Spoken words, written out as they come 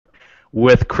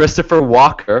with Christopher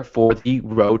Walker for the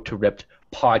Road to Ripped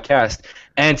podcast.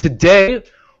 And today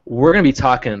we're going to be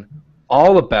talking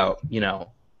all about, the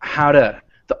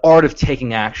art of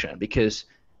taking action, because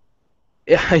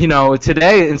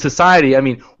today in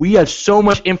society, we have so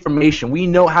much information. We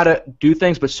know how to do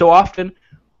things, but so often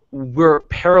we're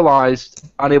paralyzed,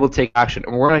 unable to take action.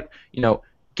 And we're going to,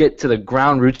 get to the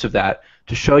ground roots of that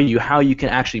to show you how you can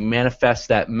actually manifest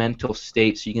that mental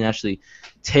state so you can actually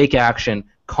take action,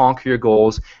 conquer your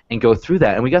goals, and go through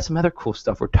that. And we got some other cool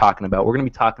stuff we're talking about. We're going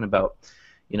to be talking about,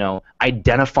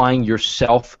 identifying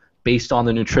yourself based on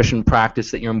the nutrition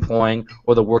practice that you're employing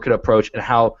or the workout approach, and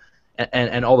how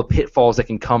and all the pitfalls that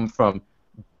can come from,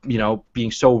 being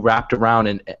so wrapped around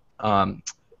and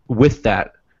with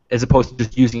that, as opposed to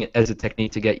just using it as a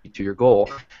technique to get you to your goal.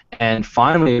 And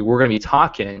finally, we're going to be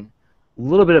talking a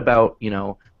little bit about,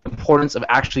 the importance of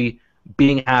actually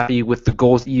being happy with the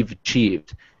goals that you've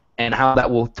achieved, and how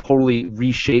that will totally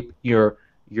reshape your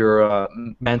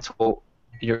mental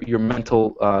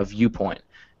viewpoint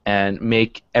and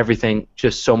make everything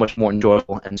just so much more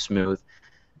enjoyable and smooth.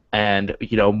 And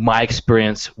my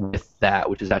experience with that,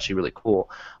 which is actually really cool.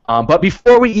 But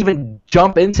before we even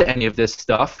jump into any of this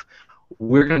stuff,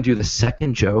 we're going to do the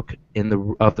second joke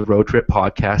of the Road Trip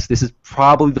podcast. This is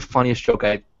probably the funniest joke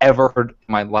I've ever heard in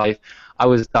my life. I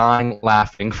was dying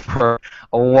laughing for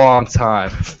a long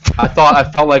time. I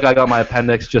felt like I got my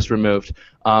appendix just removed.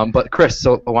 But Chris,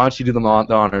 so why don't you do the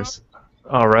honors?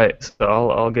 All right,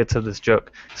 so I'll get to this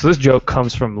joke. So this joke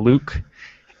comes from Luke,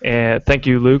 and thank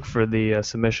you, Luke, for the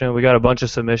submission. We got a bunch of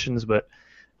submissions, but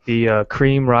the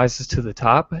cream rises to the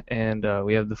top, and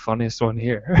we have the funniest one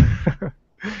here.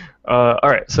 All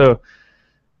right, so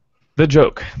the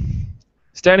joke.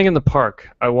 Standing in the park,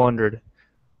 I wondered,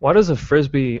 why does a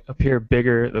frisbee appear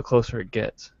bigger the closer it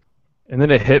gets? And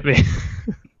then it hit me.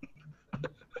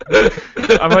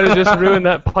 I might have just ruined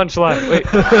that punchline. Wait.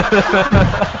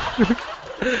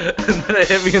 And then it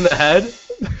hit me in the head?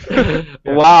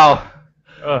 Yeah. Wow.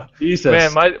 Jesus.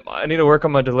 Man, I need to work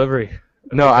on my delivery.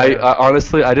 No, I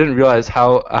honestly, I didn't realize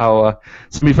how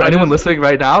for anyone listening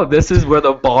right now, this is where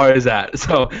the bar is at.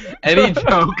 So any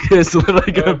joke is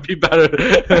literally going to be better.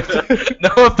 No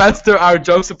offense to our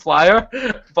joke supplier,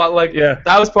 but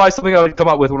that was probably something I would come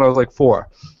up with when I was like 4.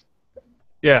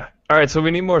 Yeah. All right, so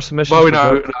we need more submissions. Well,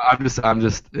 no, I'm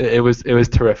just it was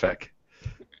terrific.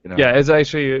 Yeah, it's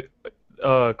actually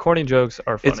corny jokes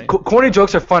are funny. Corny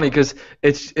jokes are funny because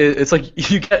it's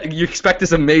like you expect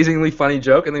this amazingly funny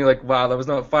joke, and then you're like, wow, that was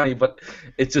not funny, but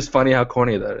it's just funny how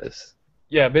corny that is.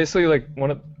 Yeah, basically,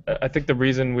 I think the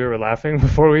reason we were laughing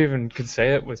before we even could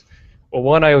say it was, well,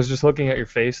 one, I was just looking at your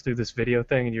face through this video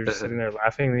thing, and you were just sitting there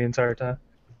laughing the entire time,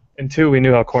 and 2, we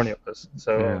knew how corny it was.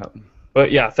 So, yeah.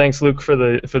 But yeah, thanks, Luke, for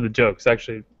the jokes.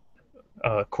 Actually,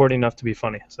 corny enough to be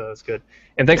funny, so that's good.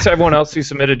 And thanks to everyone else who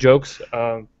submitted jokes.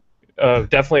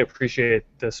 Definitely appreciate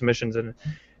the submissions, and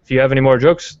if you have any more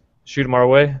jokes, shoot them our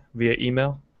way via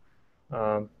email.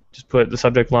 Just put the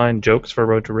subject line "jokes for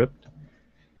Road to Ripped,"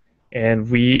 and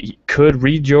we could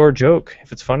read your joke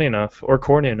if it's funny enough or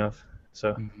corny enough.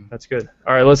 So that's good.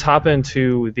 All right, let's hop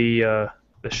into the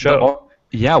show.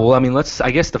 Yeah, well,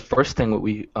 I guess the first thing that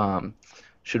we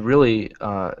should really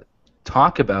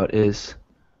talk about is,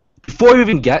 before we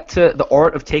even get to the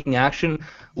art of taking action,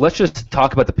 let's just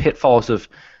talk about the pitfalls of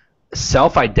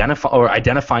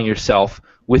identifying yourself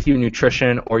with your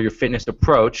nutrition or your fitness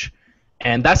approach.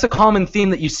 And that's a common theme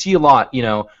that you see a lot,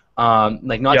 not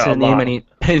to name any,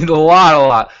 a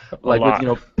lot.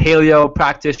 With paleo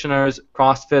practitioners,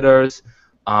 CrossFitters,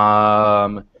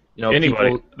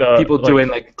 anybody, people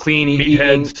doing clean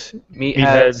eating,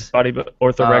 meatheads, body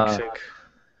orthorexic.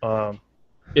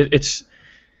 It's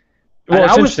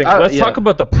interesting. Let's talk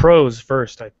about the pros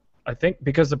first. I think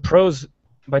because the pros,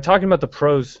 by talking about the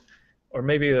pros, or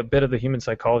maybe a bit of the human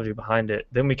psychology behind it,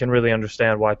 then we can really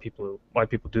understand why people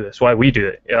do this, why we do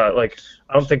it. I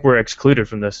don't think we're excluded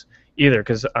from this either,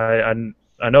 because I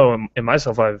know in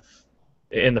myself, I've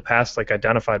in the past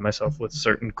identified myself with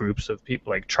certain groups of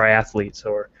people, like triathletes,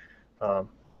 or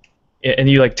and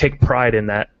you take pride in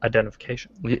that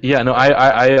identification. Yeah, no,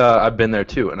 I've been there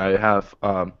too, and I have,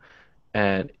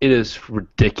 and it is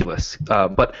ridiculous.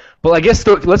 But I guess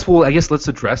let's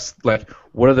address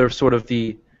what are the sort of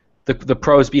the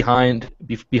pros behind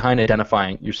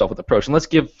identifying yourself with approach. And let's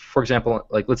give, for example,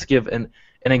 an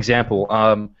example.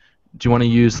 Do you want to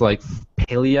use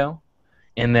paleo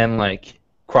and then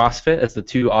CrossFit as the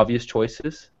 2 obvious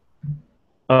choices?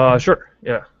 Sure.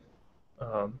 Yeah.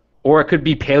 Or it could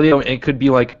be paleo, and it could be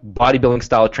bodybuilding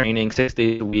style training, 6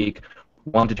 days a week,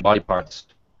 1 to 2 body parts.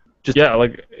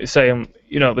 Say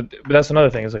but that's another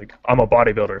thing is I'm a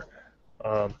bodybuilder.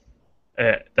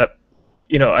 That,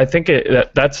 I think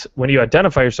that's when you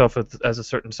identify yourself as a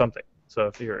certain something. So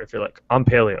if you're like, I'm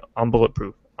paleo, I'm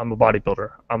bulletproof, I'm a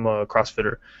bodybuilder, I'm a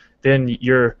CrossFitter, then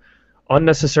you're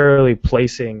unnecessarily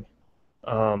placing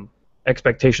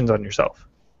expectations on yourself.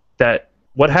 That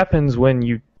what happens when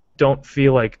you don't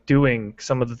feel like doing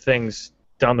some of the things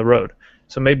down the road.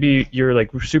 So maybe you're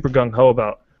like super gung-ho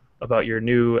about your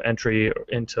new entry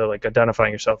into like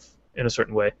identifying yourself in a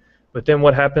certain way. But then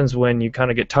what happens when you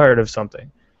kind of get tired of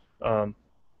something?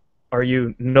 Are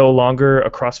you no longer a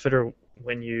CrossFitter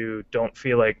when you don't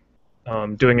feel like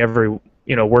doing every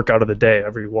workout of the day,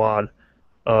 every WOD?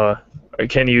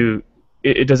 Can you?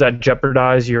 Does that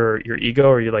jeopardize your ego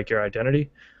or your identity?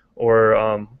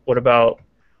 Or what about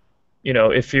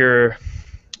if you're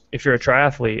a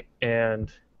triathlete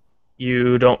and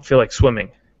you don't feel like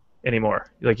swimming anymore,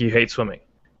 like you hate swimming,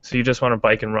 so you just want to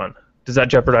bike and run? Does that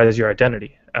jeopardize your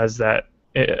identity as a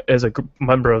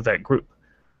member of that group?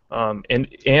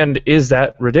 And is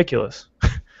that ridiculous?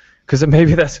 Because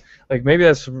maybe that's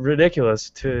ridiculous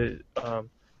to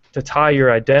tie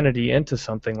your identity into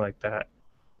something like that,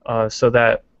 so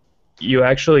that you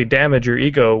actually damage your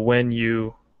ego when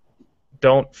you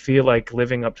don't feel like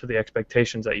living up to the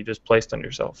expectations that you just placed on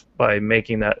yourself by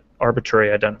making that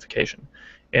arbitrary identification.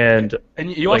 And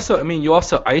you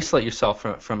also isolate yourself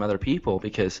from other people,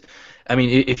 because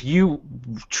if you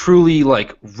truly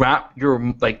wrap your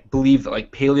believe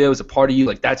that paleo is a part of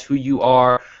you, that's who you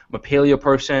are, I'm a paleo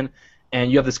person,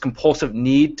 and you have this compulsive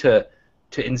need to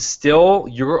instill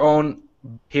your own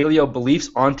paleo beliefs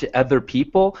onto other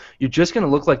people, you're just going to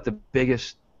look like the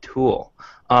biggest tool.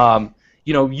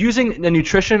 Using the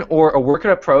nutrition or a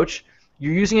workout approach,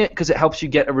 you're using it because it helps you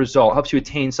get a result, helps you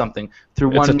attain something through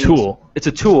one means. It's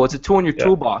a tool. It's a tool in your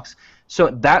toolbox. So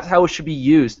that's how it should be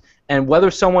used. And whether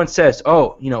someone says,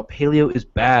 oh, paleo is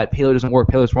bad, paleo doesn't work,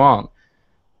 paleo is wrong,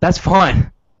 that's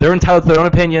fine. They're entitled to their own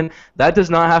opinion. That does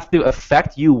not have to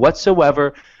affect you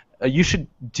whatsoever. You should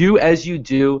do as you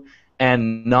do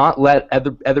and not let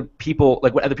other people,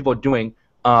 what other people are doing,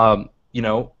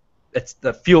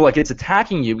 feel like it's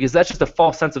attacking you, because that's just a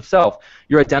false sense of self.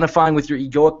 You're identifying with your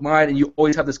egoic mind, and you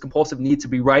always have this compulsive need to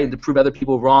be right and to prove other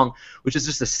people wrong, which is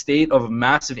just a state of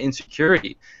massive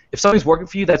insecurity. If something's working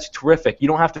for you, that's terrific. You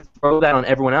don't have to throw that on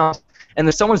everyone else. And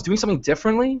if someone's doing something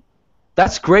differently,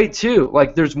 that's great too.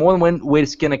 There's more than one way to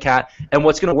skin a cat, and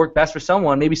what's going to work best for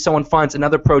someone, maybe someone finds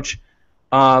another approach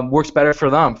works better for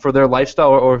them, for their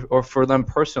lifestyle, or for them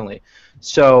personally.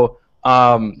 So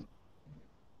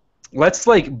let's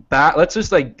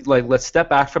step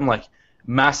back from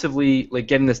massively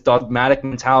getting this dogmatic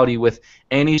mentality with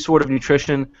any sort of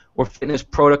nutrition or fitness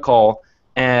protocol,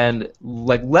 and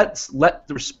let's let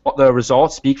the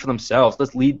results speak for themselves.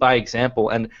 Let's lead by example,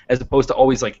 and as opposed to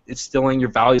always instilling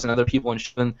your values in other people and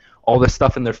shoving all this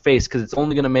stuff in their face, because it's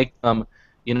only going to make them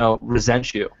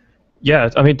resent you. Yeah,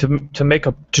 to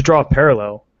draw a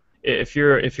parallel, if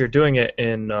you're doing it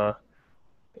in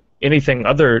anything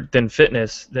other than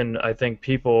fitness, then I think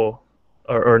people,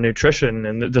 or nutrition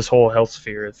and this whole health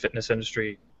sphere, the fitness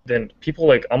industry, then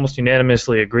people almost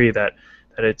unanimously agree that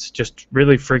it's just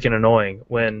really freaking annoying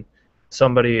when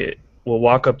somebody will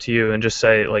walk up to you and just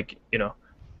say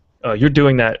you're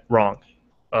doing that wrong.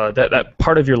 That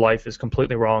part of your life is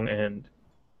completely wrong, and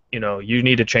you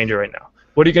need to change it right now.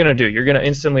 What are you gonna do? You're gonna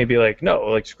instantly be like,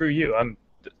 no, screw you. I'm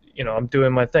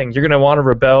doing my thing. You're gonna want to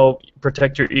rebel,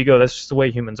 protect your ego. That's just the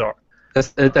way humans are.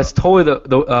 That's totally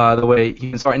the way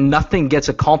humans are, and nothing gets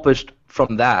accomplished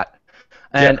from that.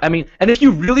 And yeah. And if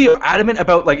you really are adamant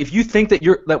about if you think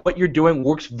that what you're doing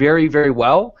works very, very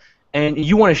well, and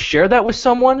you want to share that with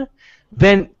someone,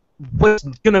 then what's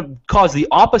gonna cause the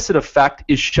opposite effect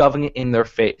is shoving it in their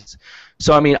face.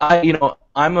 So I'm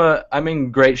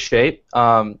in great shape,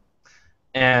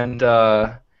 and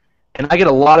I get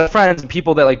a lot of friends and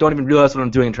people that don't even realize what I'm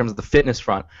doing in terms of the fitness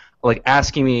front,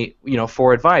 asking me,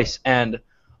 for advice. And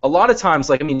a lot of times,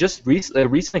 just a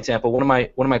recent example, one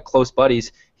of my close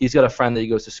buddies, he's got a friend that he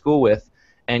goes to school with,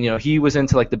 and he was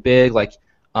into the big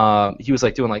he was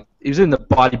doing he was in the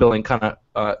bodybuilding kind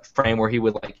of frame where he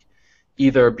would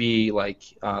either be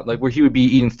where he would be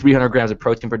eating 300 grams of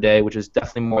protein per day, which is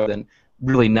definitely more than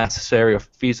really necessary or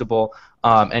feasible,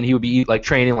 and he would be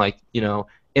training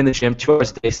in the gym 2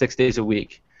 hours a day, 6 days a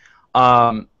week,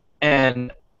 and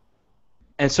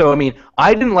so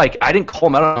I didn't call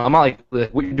him out. I'm not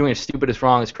what you're doing is stupid, it's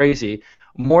wrong, it's crazy.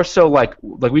 More so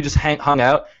we just hung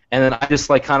out, and then I just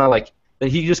then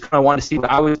he just kind of wanted to see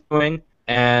what I was doing,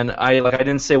 and I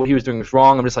didn't say what he was doing was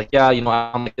wrong. I'm just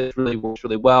I'm this really works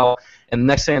really well, and the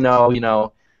next thing I know,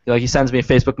 he sends me a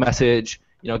Facebook message.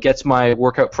 gets my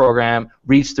workout program,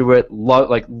 reads through it,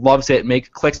 loves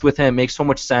it, clicks with him, makes so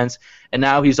much sense, and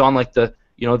now he's on the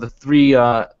three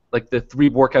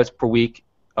workouts per week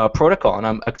protocol, and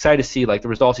I'm excited to see the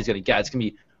results he's gonna get. It's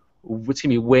gonna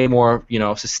be way more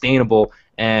sustainable,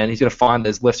 and he's gonna find that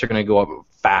his lifts are gonna go up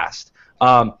fast.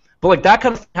 But that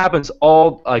kind of happens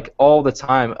all the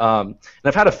time. And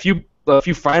I've had a few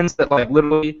friends that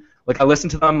literally I listen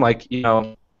to them a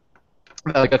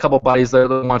couple of buddies that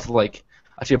want to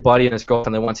actually a buddy and his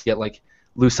girlfriend, they want to get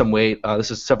lose some weight.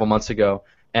 This was several months ago,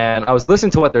 and I was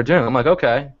listening to what they're doing. I'm like,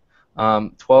 okay,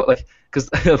 12 because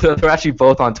they're actually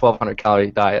both on 1,200 calorie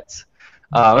diets.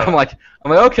 I'm like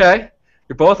okay,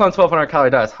 you're both on 1,200 calorie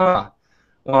diets, huh?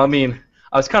 Well, I mean,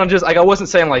 I was kind of just I wasn't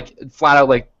saying flat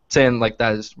out saying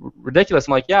that is ridiculous.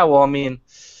 I'm like, yeah, well, I mean,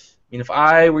 if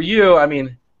I were you, I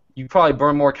mean, you probably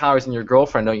burn more calories than your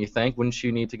girlfriend, don't you think? Wouldn't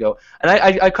you need to go? And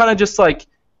I kind of just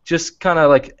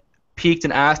peeked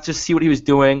and asked, just see what he was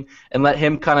doing, and let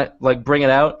him kind of bring it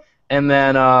out. And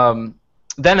then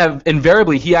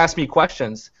invariably he asked me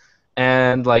questions,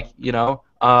 and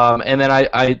and then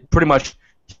I pretty much,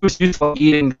 he was used to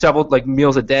eating several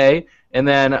meals a day. And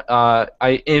then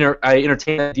I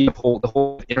entertained the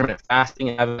whole intermittent fasting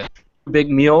and having 2 big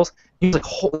meals. He was like,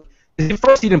 holy, at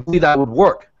first he didn't believe that would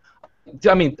work.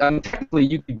 I mean, technically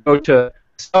you could go to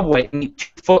Subway and eat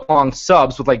 2-foot-long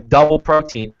subs with double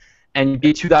protein, and you'd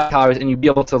be 2,000 calories, and you'd be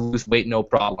able to lose weight no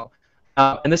problem.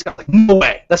 And this guy's like, no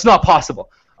way, that's not possible.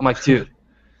 I'm like, dude,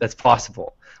 that's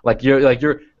possible.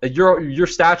 Your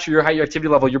stature, your height, your activity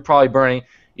level, you're probably burning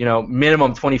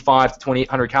minimum 2,500 to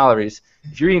 2,800 calories.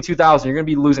 If you're eating 2,000, you're going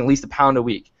to be losing at least a pound a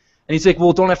week. And he's like,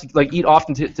 well, don't have to eat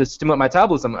often to stimulate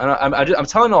metabolism. And I'm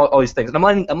telling all these things, and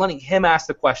I'm letting him ask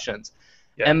the questions.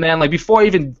 Yeah. And then before I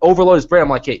even overload his brain, I'm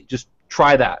like, hey, just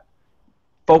try that,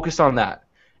 focus on that.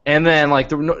 And then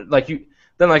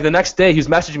the next day he was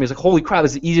messaging me. He's like, holy crap,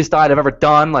 this is the easiest diet I've ever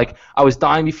done. I was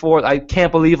dying before. I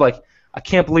can't believe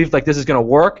this is going to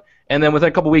work. And then within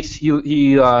a couple weeks he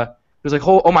was like,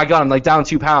 oh my god, I'm down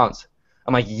 2 pounds.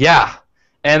 I'm like, yeah.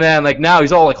 And then now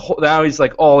he's all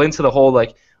all into the whole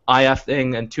IF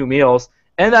thing and 2 meals.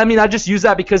 And I mean, I just use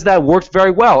that because that works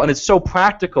very well, and it's so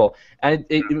practical, and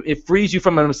it frees you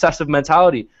from an obsessive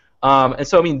mentality. And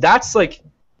so I mean, that's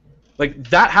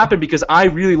that happened because I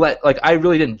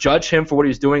really didn't judge him for what he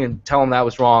was doing and tell him that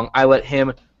was wrong. I let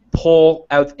him pull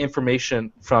out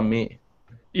information from me.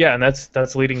 Yeah, and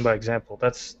that's leading by example.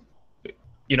 That's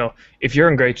if you're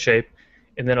in great shape,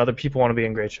 and then other people want to be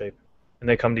in great shape, and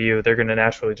they come to you, they're going to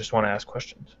naturally just want to ask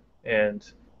questions. And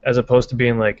as opposed to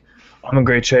being like, I'm in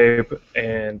great shape,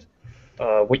 and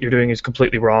what you're doing is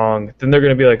completely wrong, then they're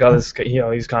going to be like, oh, this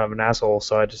he's kind of an asshole,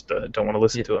 so I just don't want to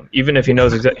listen to him, even if he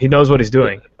knows what he's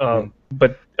doing.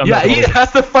 But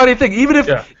that's the funny thing. Even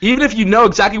if you know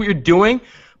exactly what you're doing,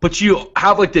 but you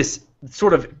have this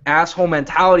sort of asshole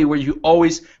mentality where you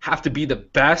always have to be the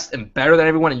best and better than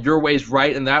everyone, and your way's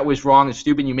right and that way's wrong and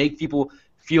stupid, and you make people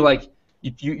feel like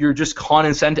you're just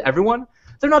condescending to everyone,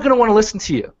 they're not going to want to listen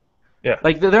to you. Yeah.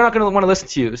 They're not going to want to listen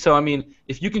to you. So I mean,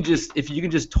 if you can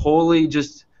just totally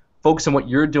just focus on what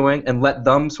you're doing and let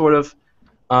them sort of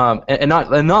and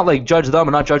not judge them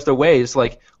and not judge their ways.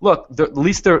 Look, at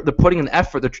least they're putting an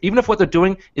effort. Even if what they're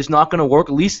doing is not going to work,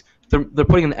 at least they're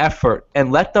putting an effort,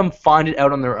 and let them find it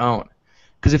out on their own.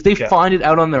 Because if they find it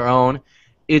out on their own,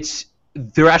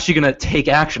 they're actually going to take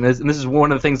action. And this is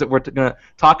one of the things that we're going to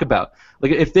talk about.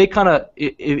 If they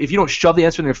if you don't shove the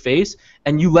answer in their face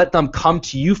and you let them come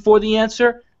to you for the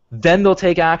answer, then they'll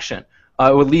take action.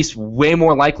 Or at least way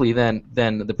more likely than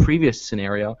the previous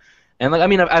scenario. And I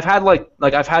mean, I've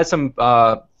had some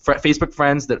Facebook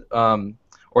friends that,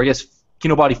 or I guess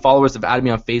Kinobody followers have added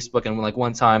me on Facebook, and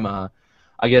one time,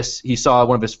 I guess he saw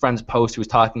one of his friends post who was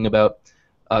talking about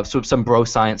sort of some bro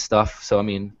science stuff. So I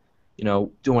mean,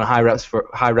 doing high reps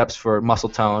for muscle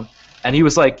tone, and he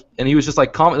was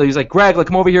just comment. He's like, Greg,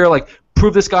 come over here,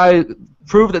 prove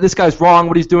that this guy's wrong.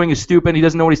 What he's doing is stupid. He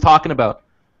doesn't know what he's talking about.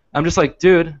 I'm just like,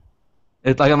 dude,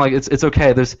 it's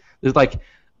okay. There's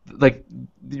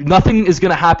nothing is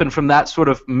gonna happen from that sort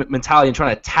of mentality and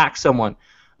trying to attack someone.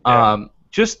 Yeah.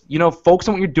 Just focus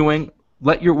on what you're doing.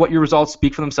 Let what your results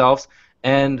speak for themselves,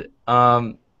 and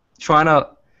trying to.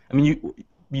 I mean,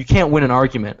 you can't win an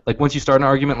argument. Once you start an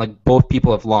argument, both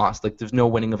people have lost. There's no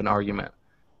winning of an argument.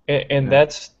 And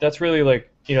that's really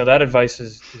that advice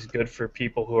is good for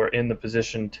people who are in the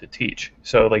position to teach.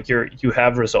 So you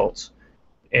have results,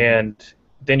 and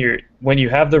then when you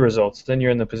have the results, then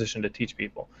you're in the position to teach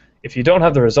people. If you don't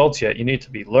have the results yet, you need to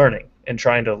be learning and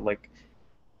trying to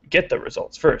get the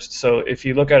results first. So if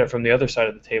you look at it from the other side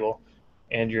of the table,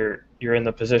 and you're in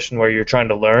the position where you're trying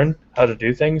to learn how to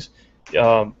do things,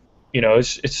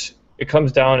 it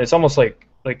comes down. It's almost like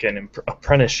an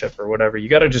apprenticeship or whatever. You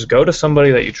got to just go to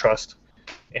somebody that you trust,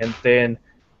 and then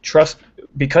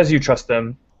because you trust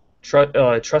them,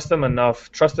 trust them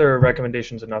enough, trust their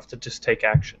recommendations enough to just take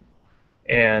action,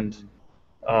 and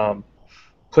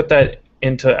put that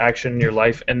into action in your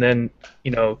life, and then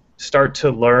start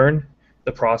to learn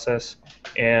the process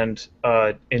and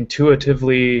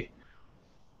intuitively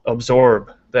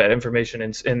absorb that information,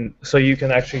 and so you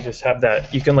can actually just have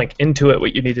that. You can intuit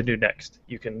what you need to do next.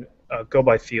 You can go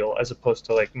by feel as opposed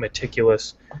to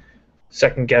meticulous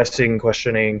second guessing,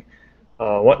 questioning,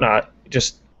 whatnot.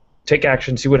 Just take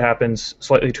action, see what happens,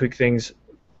 slightly tweak things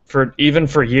for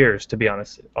years, to be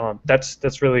honest.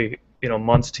 That's really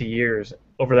months to years.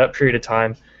 Over that period of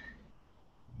time,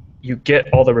 you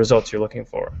get all the results you're looking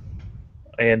for,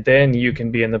 and then you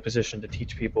can be in the position to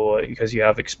teach people because you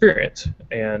have experience,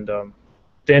 and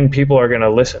then people are going to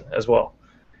listen as well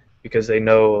because they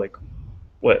know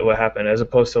what happened, as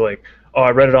opposed to oh,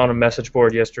 I read it on a message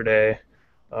board yesterday,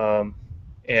 and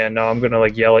now I'm going to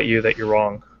yell at you that you're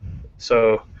wrong.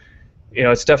 So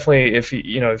it's definitely, if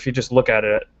you just look at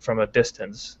it from a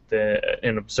distance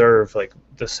and observe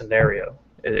the scenario,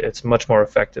 it's much more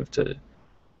effective to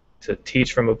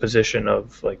teach from a position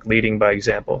of leading by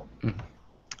example.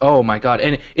 Oh my God!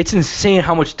 And it's insane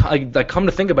how much time. Come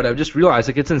to think about it, I just realized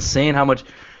it's insane how much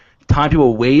time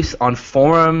people waste on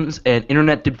forums and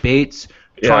internet debates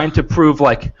trying to prove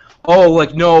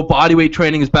no, body weight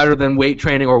training is better than weight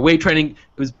training, or weight training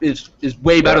is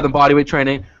way better than body weight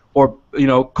training, or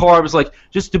carbs,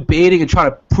 just debating and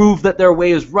trying to prove that their way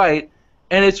is right,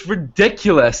 and it's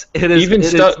ridiculous. It is even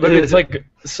stuff, but it's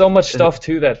so much stuff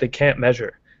too that they can't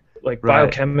measure.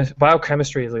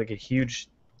 Biochemistry is a huge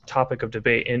topic of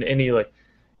debate in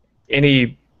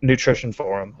any nutrition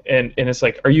forum, and it's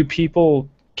are you people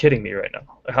kidding me right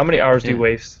now? How many hours do you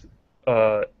waste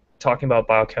talking about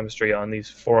biochemistry on these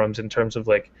forums in terms of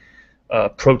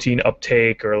protein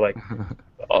uptake or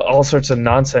all sorts of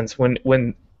nonsense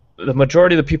when the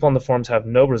majority of the people on the forums have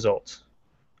no results?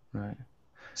 Right.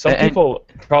 Some people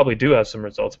probably do have some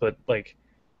results, but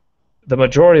the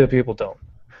majority of the people don't.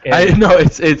 I know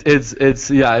it's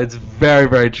very,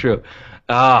 very true.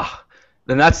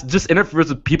 Then that's just interferes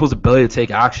with people's ability to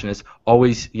take action. Is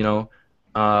always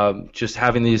just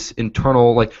having these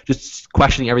internal just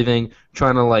questioning everything,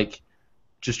 trying to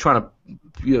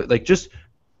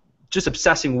just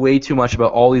obsessing way too much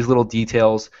about all these little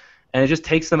details, and it just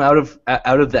takes them out of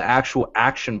the actual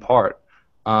action part.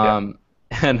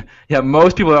 And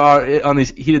most people are on these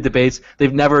heated debates.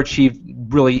 They've never achieved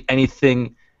really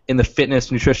anything in the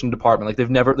fitness nutrition department.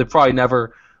 They've probably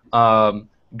never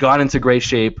gone into great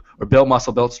shape or built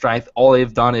muscle, built strength. All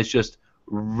they've done is just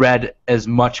read as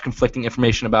much conflicting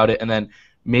information about it, and then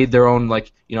made their own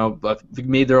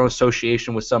made their own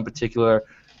association with some particular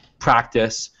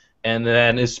practice, and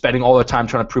then is spending all their time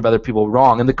trying to prove other people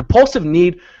wrong. And the compulsive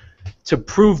need to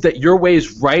prove that your way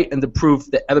is right and to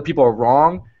prove that other people are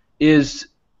wrong is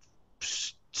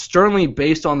sternly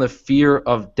based on the fear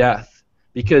of death.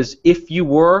 Because if you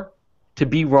were to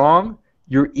be wrong,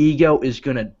 your ego is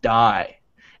going to die.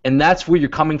 And that's where you're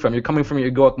coming from. You're coming from your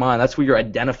egoic mind. That's where you're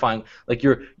identifying.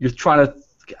 You're trying to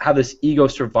have this ego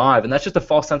survive, and that's just a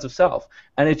false sense of self.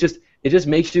 And it just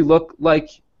makes you look like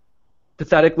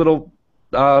pathetic little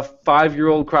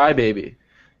 5-year-old crybaby.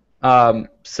 And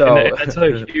that's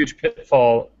a huge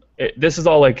pitfall. This is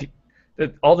all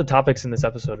all the topics in this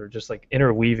episode are just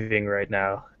interweaving right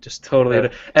now, just totally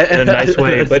in a nice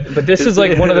way. But this is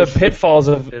one of the pitfalls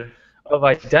of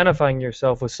identifying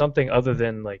yourself with something other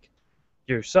than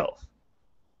yourself.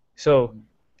 So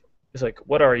it's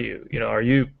what are you? Are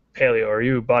you paleo? Are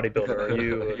you bodybuilder? Are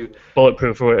you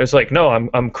bulletproof? Or it's no,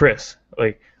 I'm Chris.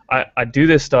 I do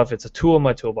this stuff. It's a tool in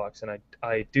my toolbox, and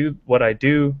I do what I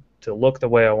do to look the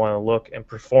way I want to look and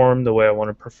perform the way I want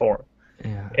to perform.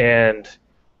 Yeah. And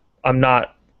I'm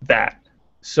not that.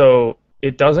 So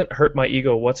it doesn't hurt my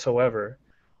ego whatsoever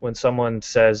when someone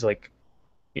says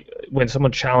when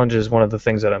someone challenges one of the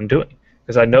things that I'm doing,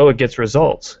 because I know it gets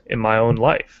results in my own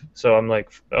life. So I'm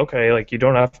okay, you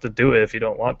don't have to do it if you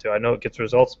don't want to. I know it gets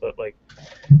results, but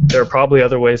there are probably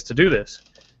other ways to do this.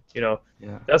 Yeah.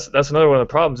 That's another one of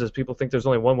the problems, is people think there's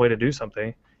only one way to do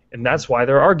something, and that's why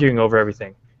they're arguing over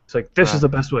everything. It's this is the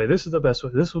best way. This is the best way.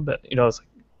 This will be. It's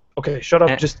okay, shut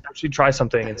up. Just actually try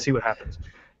something and see what happens.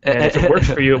 And if it works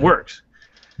for you, it works.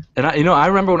 And I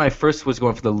remember when I first was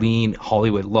going for the lean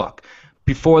Hollywood look.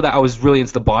 Before that, I was really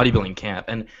into the bodybuilding camp,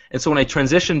 and so when I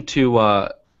transitioned to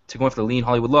going for the lean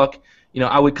Hollywood look,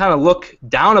 I would kind of look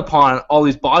down upon all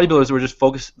these bodybuilders who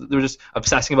were just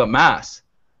obsessing about mass.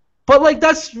 But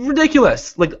that's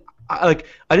ridiculous.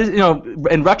 I just,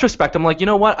 in retrospect, I'm like, you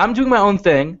know what? I'm doing my own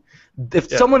thing. If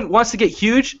someone wants to get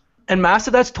huge and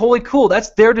massive, that's totally cool.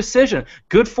 That's their decision.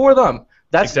 Good for them.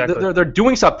 That's exactly. They're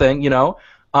doing something,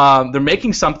 they're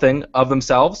making something of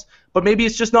themselves, but maybe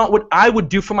it's just not what I would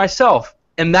do for myself,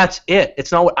 and that's it.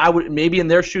 It's not what I would. Maybe in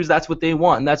their shoes, that's what they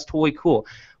want, and that's totally cool.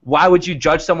 Why would you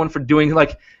judge someone for doing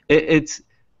it's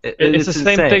the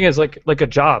same thing as like a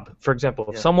job, for example.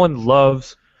 If someone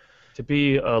loves to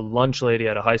be a lunch lady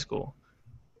at a high school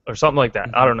or something like that,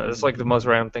 I don't know. It's like the most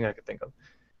random thing I could think of.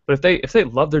 But if they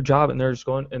love their job and they're just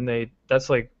going and that's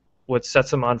like what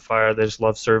sets them on fire. They just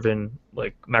love serving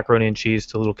like macaroni and cheese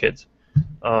to little kids.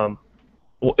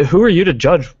 Who are you to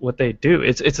judge what they do?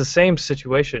 It's the same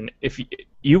situation. If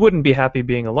you wouldn't be happy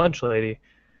being a lunch lady,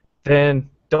 then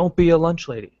don't be a lunch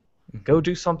lady. Go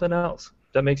do something else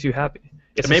that makes you happy.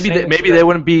 Maybe they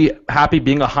wouldn't be happy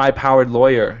being a high-powered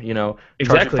lawyer,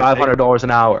 exactly. charging $500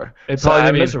 an hour. It's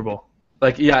probably miserable.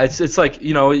 It's like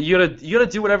you gotta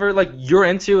do whatever you're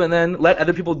into, and then let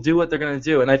other people do what they're gonna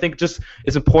do. And I think just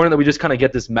it's important that we just kind of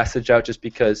get this message out, just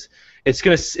because it's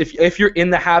gonna if you're in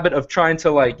the habit of trying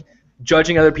to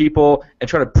judging other people and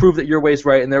trying to prove that your way's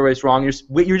right and their way's wrong,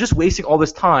 you're just wasting all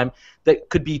this time that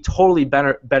could be totally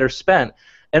better spent.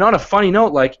 And on a funny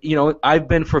note, I've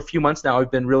been for a few months now. I've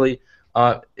been really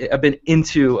I've been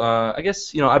into I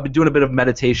guess I've been doing a bit of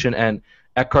meditation and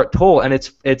Eckhart Tolle, and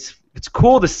it's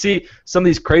cool to see some of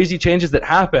these crazy changes that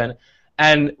happen.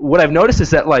 And what I've noticed is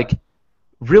that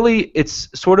really it's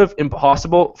sort of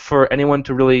impossible for anyone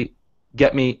to really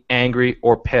get me angry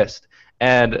or pissed.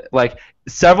 And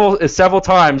several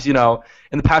times, in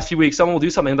the past few weeks, someone will do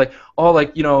something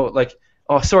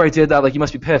oh, sorry I did that, you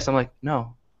must be pissed. I'm like,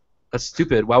 no, that's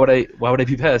stupid. Why would I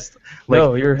be pissed?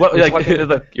 No, you're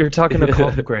talking to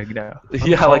calm Greg now.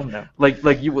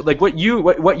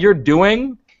 What you're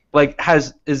doing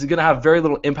is gonna have very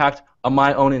little impact on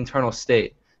my own internal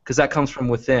state, because that comes from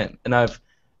within. And I'm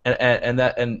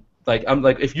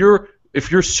if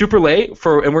you're super late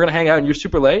and we're gonna hang out and you're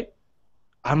super late,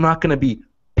 I'm not gonna be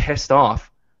pissed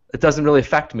off. It doesn't really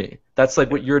affect me. That's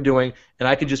what you're doing, and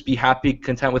I could just be happy,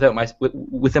 content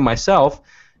within myself.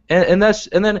 And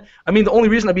then the only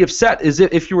reason I'd be upset is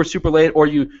if you were super late, or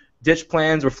you ditched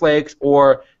plans or flakes,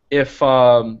 or if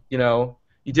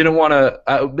you didn't want to.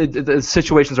 The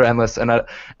situations are endless,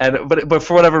 but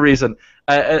for whatever reason,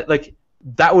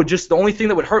 that would just, the only thing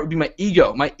that would hurt would be my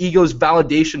ego. My ego's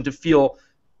validation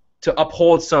to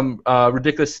uphold some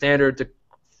ridiculous standard,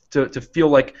 to feel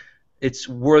like it's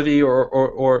worthy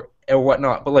or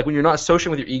whatnot. But when you're not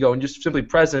associating with your ego and just simply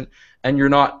present, and you're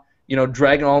not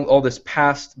dragging all this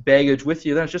past baggage with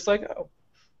you, then it's just oh,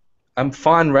 I'm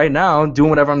fine right now doing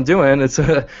whatever I'm doing. It's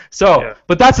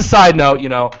But that's a side note,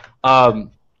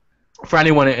 for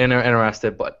anyone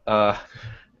interested. But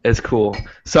it's cool.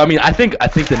 So I think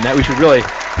the net we should really.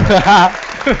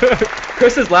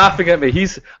 Chris is laughing at me.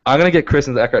 I'm gonna get Chris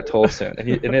into Eckhart Tolle soon, and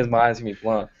in his mind's gonna be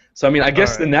blown. So I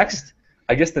guess the next.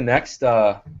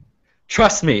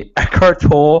 Trust me, Eckhart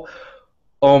Tolle.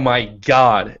 Oh my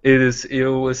God, it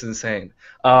was insane.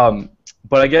 But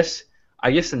I guess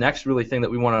the next really thing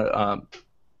that we want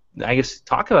to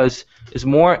talk about is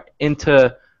more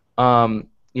into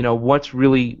what's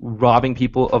really robbing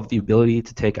people of the ability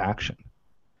to take action.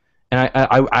 And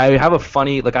I have a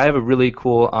funny, I have a really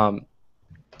cool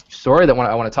story that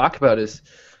I want to talk about. Is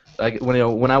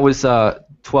when I was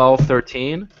 12,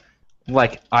 13,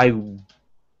 I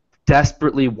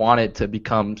desperately wanted to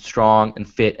become strong and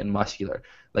fit and muscular.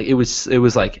 It was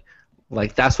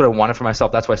that's what I wanted for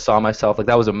myself. That's what I saw myself.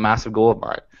 That was a massive goal of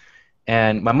mine.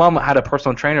 And my mom had a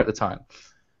personal trainer at the time.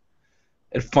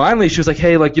 And finally, she was like,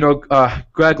 "Hey, Greg,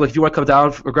 if you want to come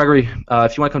down, or Gregory,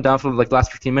 if you want to come down for the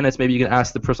last 15 minutes, maybe you can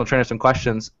ask the personal trainer some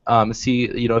questions, and see,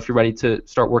 if you're ready to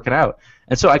start working out."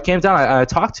 And so I came down. I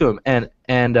talked to him, and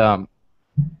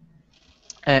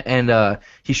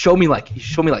he showed me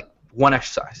one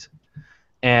exercise.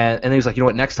 And he was like, you know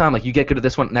what, next time, you get good at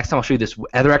this one, next time I'll show you this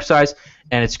other exercise,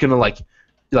 and it's going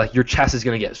to, your chest is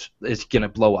going to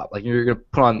blow up. You're going to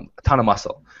put on a ton of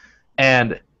muscle.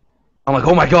 And I'm like,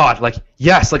 oh my God,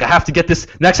 yes, I have to get this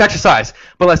next exercise.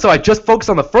 But so I just focused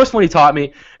on the first one he taught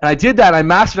me, and I did that, and I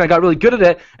mastered it, and I got really good at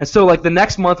it. And so the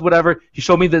next month, whatever, he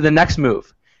showed me the next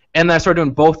move. And then I started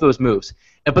doing both those moves.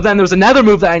 But then there was another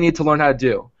move that I needed to learn how to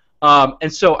do.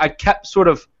 And so I kept sort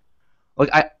of,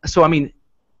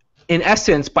 in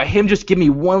essence, by him just giving me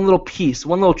one little piece,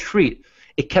 one little treat,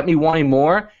 it kept me wanting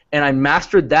more, and I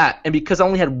mastered that. And because I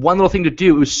only had one little thing to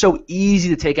do, it was so easy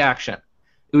to take action.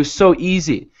 It was so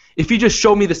easy. If you just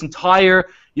showed me this entire,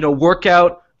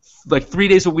 workout, 3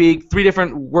 days a week, 3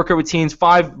 different workout routines,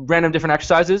 5 random different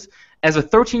exercises, as a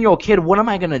 13-year-old kid, what am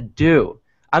I gonna do?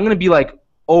 I'm gonna be like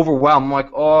overwhelmed. I'm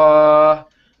like, but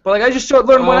like I just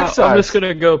learned one exercise. I'm just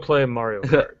gonna go play Mario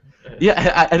Kart.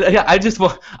 I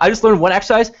just learned one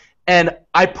exercise, and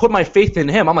I put my faith in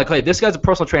him. I'm like, hey, this guy's a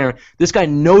personal trainer. This guy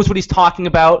knows what he's talking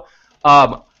about.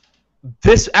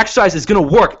 This exercise is gonna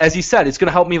work, as he said. It's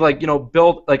gonna help me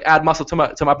build, add muscle to my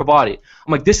upper body.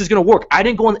 I'm like, this is gonna work. I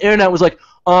didn't go on the internet and was like,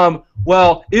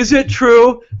 well, is it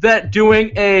true that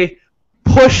doing a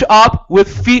push up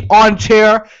with feet on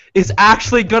chair is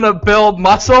actually gonna build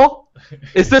muscle?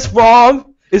 Is this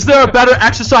wrong? Is there a better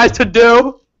exercise to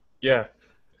do? Yeah.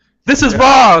 This is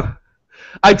wrong.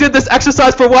 I did this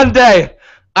exercise for one day.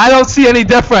 I don't see any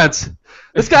difference.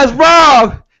 This guy's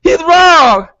wrong. He's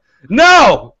wrong.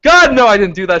 No, God, no, I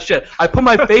didn't do that shit. I put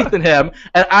my faith in him,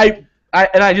 and I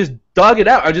just dug it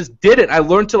out. I just did it. I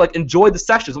learned to enjoy the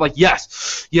sessions. I'm like,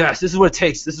 yes, this is what it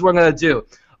takes. This is what I'm gonna do.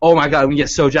 Oh my God, I'm gonna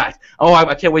get so jacked. Oh,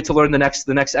 I can't wait to learn the next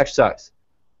exercise.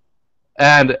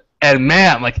 And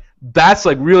man, that's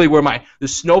really where the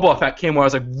snowball effect came, where I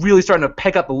was really starting to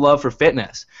pick up the love for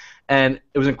fitness, and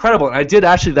it was incredible. And I did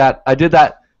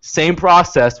that same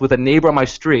process with a neighbor on my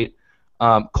street,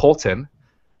 Colton.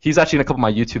 He's actually in a couple of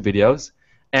my YouTube videos,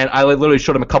 and I literally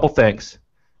showed him a couple things,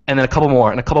 and then a couple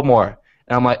more, and a couple more,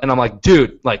 and I'm like,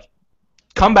 dude,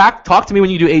 come back, talk to me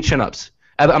when you do 8 chin-ups.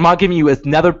 I'm not giving you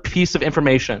another piece of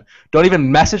information. Don't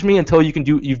even message me until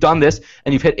you've done this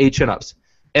and you've hit 8 chin-ups.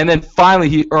 And then finally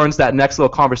he earns that next little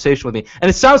conversation with me. And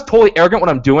it sounds totally arrogant what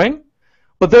I'm doing,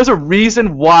 but there's a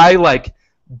reason why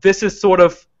this is sort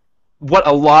of what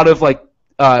a lot of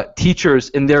teachers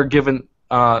in their given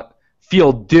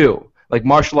field do. Like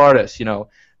martial artists,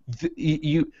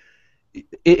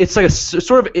 it's like a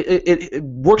sort of it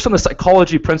works on the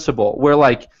psychology principle where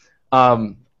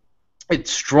it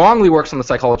strongly works on the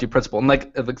psychology principle, and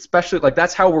especially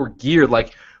that's how we're geared.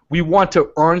 We want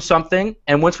to earn something,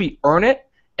 and once we earn it,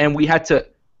 and we had to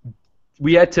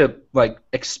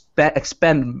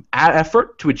expend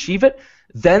effort to achieve it,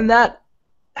 then that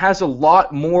has a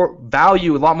lot more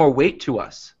value, a lot more weight to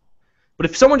us. But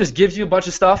if someone just gives you a bunch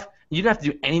of stuff, you didn't have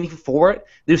to do anything for it,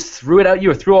 they just threw it at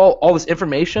you or threw all this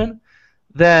information,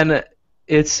 then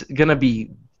it's gonna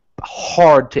be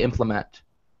hard to implement.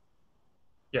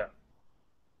 Yeah.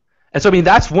 And so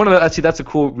that's that's a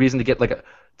cool reason to get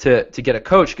to get a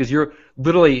coach, because you're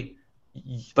literally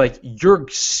you're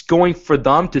going for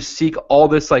them to seek all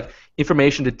this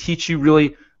information to teach you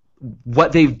really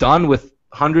what they've done with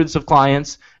hundreds of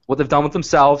clients, what they've done with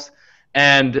themselves,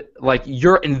 and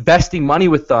you're investing money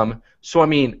with them. So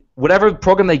whatever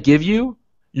program they give you,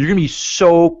 you're gonna be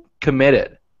so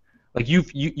committed.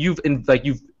 You've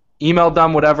emailed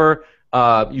them, whatever.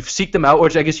 You've seeked them out,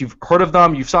 which I guess you've heard of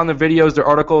them. You've saw their videos, their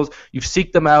articles. You've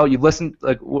seeked them out. You've listened,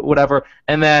 whatever,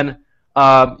 and then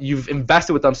you've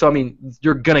invested with them. So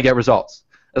you're gonna get results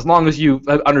as long as you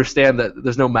understand that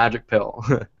there's no magic pill.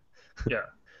 Yeah,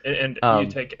 and you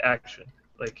take action.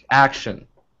 Action.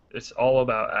 It's all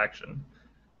about action.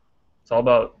 It's all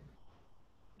about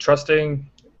trusting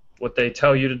what they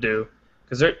tell you to do,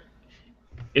 because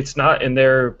it's not in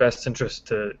their best interest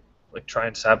to try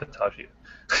and sabotage you.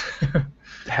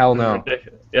 Hell no.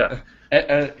 Ridiculous. Yeah.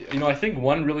 And I think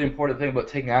one really important thing about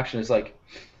taking action is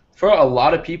for a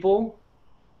lot of people,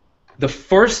 the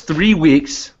first 3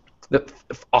 weeks,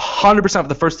 100% of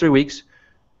the first 3 weeks,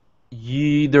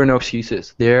 there are no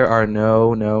excuses. There are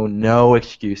no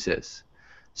excuses.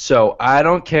 So I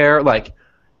don't care.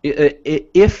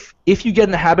 If you get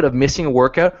in the habit of missing a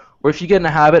workout, or if you get in the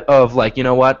habit of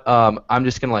I'm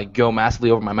just gonna go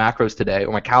massively over my macros today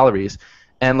or my calories,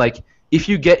 and if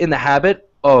you get in the habit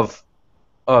of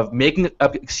making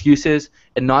up excuses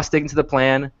and not sticking to the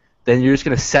plan, then you're just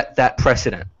gonna set that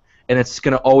precedent, and it's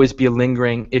gonna always be a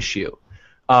lingering issue.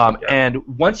 And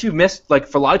once you've missed, for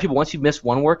a lot of people, once you've missed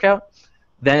one workout,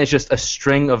 then it's just a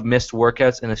string of missed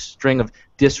workouts and a string of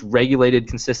dysregulated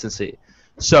consistency.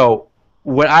 So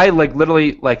what I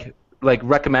literally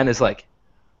recommend is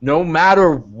no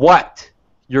matter what,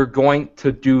 you're going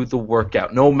to do the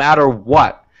workout. No matter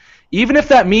what, even if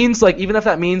that means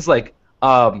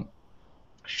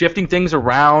shifting things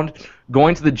around,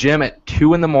 going to the gym at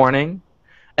 2 in the morning.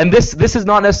 And this is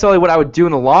not necessarily what I would do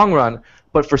in the long run,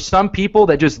 but for some people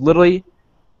that just literally,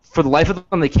 for the life of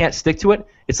them, they can't stick to it.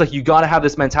 It's you got to have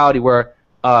this mentality where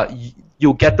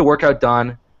you'll get the workout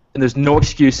done, and there's no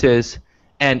excuses.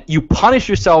 And you punish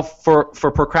yourself for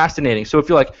procrastinating. So if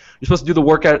you're you're supposed to do the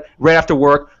workout right after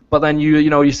work, but then you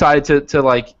decided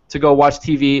to go watch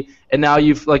TV, and now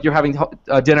you're having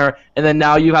dinner, and then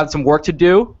now you have some work to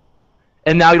do,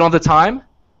 and now you don't have the time.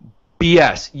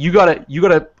 BS. You gotta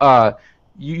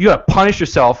punish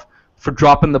yourself for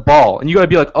dropping the ball. And you got to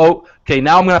be like, oh, okay,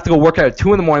 now I'm going to have to go work out at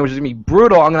 2 in the morning, which is going to be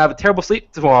brutal. I'm going to have a terrible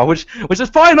sleep tomorrow, which is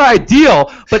probably not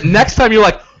ideal. But next time you're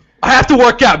like, I have to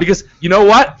work out because you know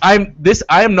what? I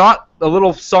am not a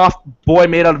little soft boy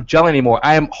made out of jelly anymore.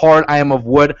 I am hard. I am of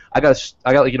wood. I got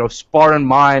like, Spartan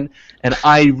mind, and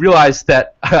I realized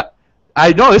that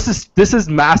I know this is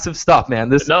massive stuff, man.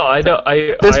 This works.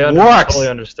 Totally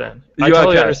understand. I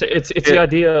totally understand. It's the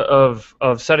idea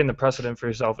of setting the precedent for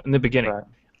yourself in the beginning. Right.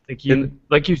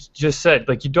 Like you just said,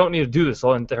 like you don't need to do this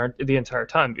the entire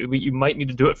time. You might need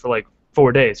to do it for like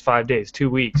 4 days, 5 days, 2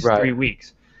 weeks, 3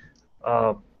 weeks,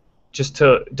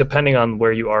 depending on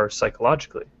where you are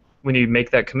psychologically when you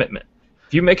make that commitment.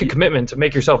 If you make a commitment to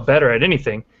make yourself better at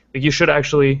anything, like you should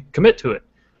actually commit to it.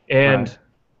 And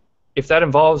if that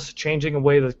involves changing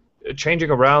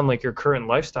around like your current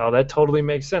lifestyle, that totally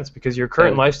makes sense because your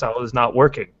current lifestyle is not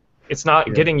working. It's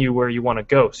not getting you where you want to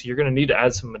go. So you're going to need to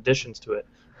add some additions to it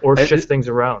or shift things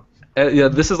around.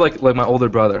 This is like my older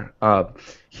brother.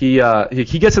 He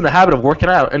gets in the habit of working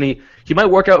out, and he might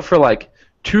work out for like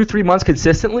 2-3 months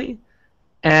consistently,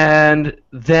 and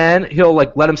then he'll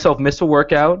like let himself miss a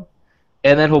workout,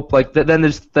 and then he'll like then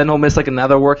he'll miss like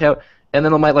another workout. And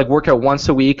then he might like work out once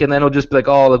a week, and then he'll just be like,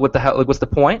 "Oh, like what the hell? Like what's the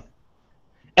point?"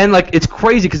 And like it's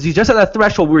crazy because he's just at that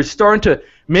threshold where he's starting to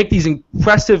make these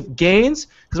impressive gains.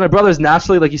 Because my brother is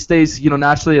naturally like he stays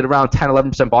naturally at around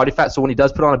 10-11% body fat. So when he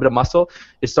does put on a bit of muscle,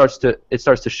 it starts to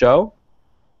show.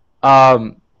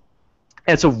 And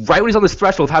so right when he's on this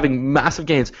threshold of having massive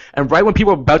gains, and right when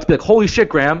people are about to be like, "Holy shit,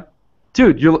 Graham,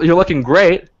 dude, you're looking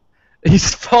great," he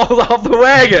just falls off the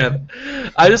wagon.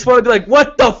 I just want to be like,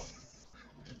 "What the?"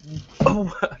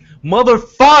 Oh, mother,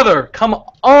 father, come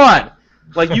on!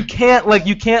 Like you can't just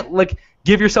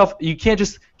give yourself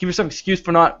an excuse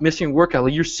for not missing a workout.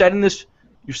 Like you're setting this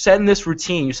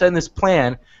routine, you're setting this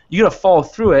plan. You gotta follow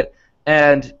through it,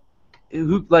 and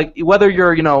whether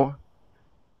your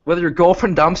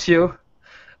girlfriend dumps you,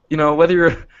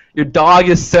 whether your dog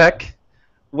is sick,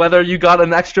 whether you got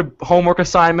an extra homework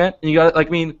assignment, and you got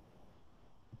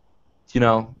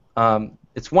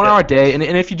it's 1 hour a day, and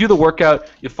if you do the workout,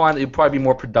 you'll find that you'll probably be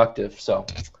more productive. So,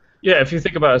 yeah, if you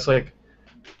think about it, it's like,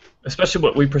 especially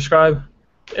what we prescribe,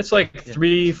 it's like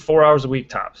 3-4 hours a week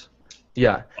tops.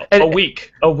 Yeah, a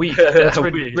week. That's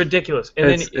ridiculous.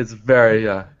 And it's very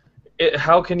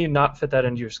how can you not fit that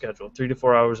into your schedule? 3 to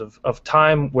 4 hours of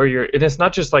time where and it's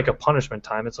not just like a punishment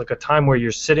time. It's like a time where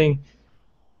you're sitting.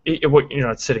 You're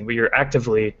not sitting, but you're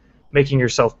actively making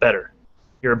yourself better.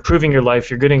 You're improving your life.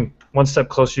 You're getting one step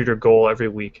closer to your goal every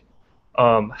week.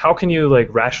 How can you like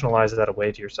rationalize that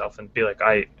away to yourself and be like,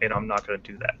 I'm not going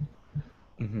to do that,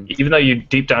 even though you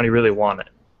deep down you really want it.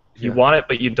 You want it,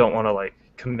 but you don't want to like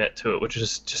commit to it, which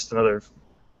is just another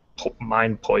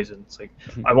mind poison. It's like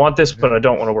I want this, but I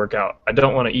don't want to work out. I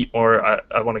don't want to eat more.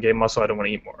 I want to gain muscle. I don't want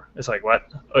to eat more. It's like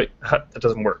what? That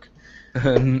doesn't work.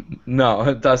 No,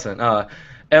 it doesn't.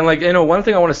 And like one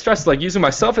thing I want to stress, like using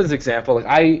myself as an example, like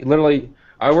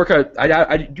I work out.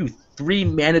 I do 3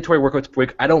 mandatory workouts per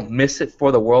week. I don't miss it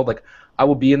for the world. Like I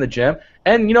will be in the gym,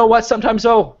 and you know what? Sometimes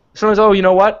you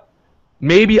know what?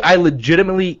 Maybe I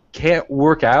legitimately can't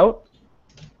work out.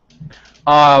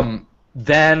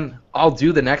 Then I'll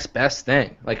do the next best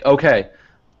thing. Like okay,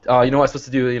 you know what I'm supposed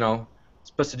to do?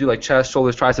 Supposed to do like chest,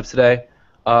 shoulders, triceps today.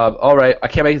 All right, I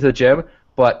can't make it to the gym,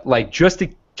 but like just to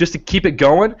keep it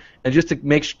going and just to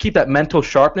keep that mental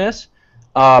sharpness.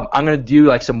 I'm going to do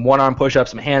like some one-arm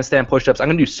push-ups, some handstand push-ups. I'm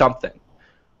going to do something.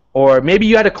 Or maybe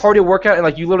you had a cardio workout and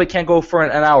like you literally can't go for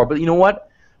an hour. But you know what?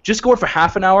 Just go for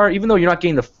half an hour, even though you're not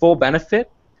getting the full benefit.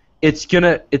 It's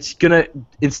gonna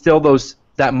instill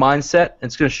that mindset, and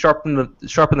it's gonna sharpen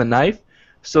the knife,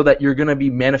 so that you're gonna be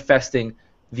manifesting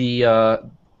the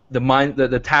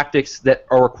tactics that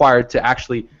are required to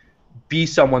actually be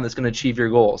someone that's gonna achieve your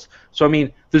goals. So I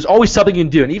mean, there's always something you can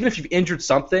do, and even if you've injured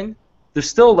something. There's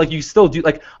still like you still do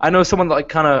like I know someone that like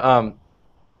kind of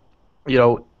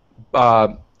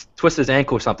twisted his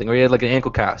ankle or something, or he had like an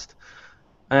ankle cast,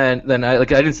 and then I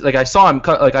saw him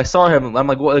and I'm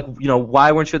like, what, like why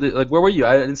weren't you where were you?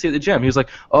 I didn't see you at the gym. He was like,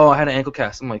 oh, I had an ankle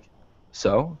cast. I'm like,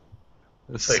 so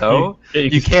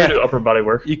you can't do upper body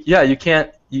work. You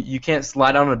can't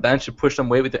slide down on a bench and push some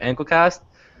weight with your ankle cast.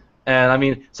 And I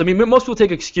mean, most people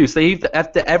take excuse.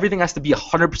 Everything has to be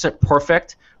 100%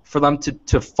 perfect for them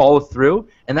to follow through,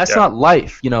 and that's not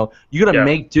life. You gotta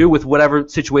make do with whatever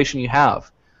situation you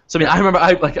have. So I mean, I remember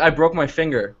I broke my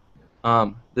finger,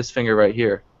 this finger right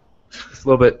here. It's a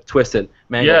little bit twisted.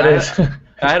 Man, yeah, it is.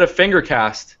 I had a finger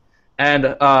cast, and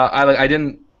I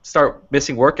didn't start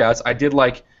missing workouts.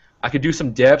 I could do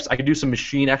some dips. I could do some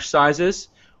machine exercises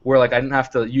where like I didn't have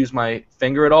to use my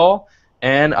finger at all.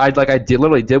 and I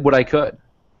literally did what I could.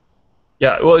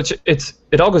 Yeah, well,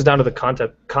 it all goes down to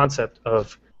the concept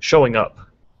of showing up,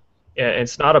 and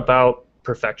it's not about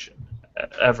perfection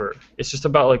ever. It's just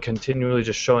about like continually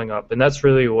just showing up, and that's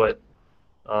really what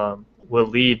will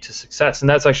lead to success. And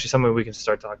that's actually something we can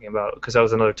start talking about, because that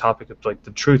was another topic of like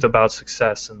the truth about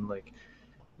success and like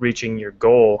reaching your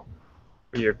goal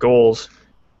or your goals.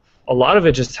 A lot of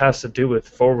it just has to do with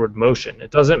forward motion. It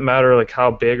doesn't matter like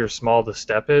how big or small the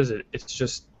step is. It's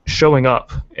just showing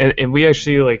up. And we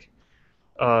actually like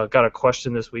got a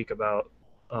question this week about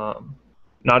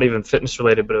not even fitness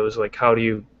related, but it was like, how do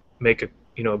you make a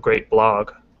great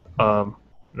blog or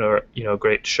a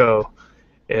great show?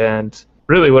 And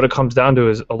really what it comes down to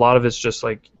is a lot of it's just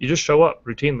like you just show up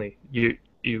routinely.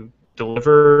 You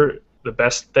deliver the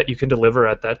best that you can deliver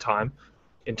at that time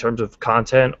in terms of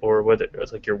content, or whether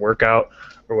it's like your workout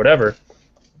or whatever.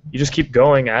 You just keep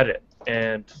going at it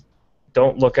and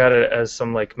don't look at it as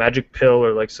some like magic pill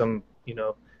or like some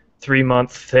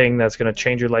 3-month thing that's going to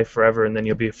change your life forever and then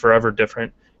you'll be forever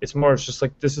different. It's just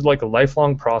like this is like a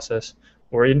lifelong process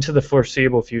or into the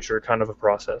foreseeable future kind of a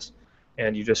process,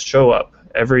 and you just show up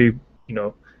every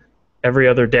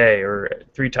other day or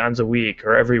 3 times a week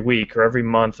or every week or every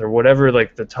month or whatever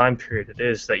like the time period it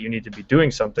is that you need to be doing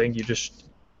something. You just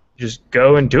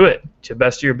go and do it to the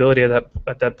best of your ability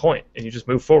at that point, and you just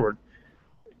move forward.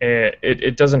 And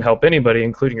it doesn't help anybody,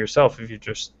 including yourself, if you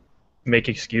just make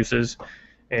excuses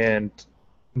and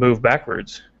move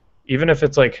backwards. Even if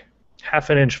it's like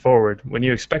half an inch forward, when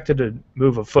you expected to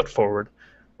move a foot forward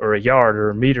or a yard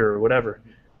or a meter or whatever,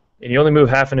 and you only move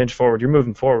half an inch forward, you're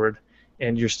moving forward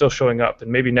and you're still showing up.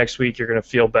 And maybe next week you're going to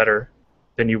feel better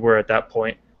than you were at that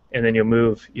point, and then you'll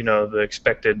move the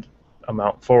expected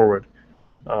amount forward.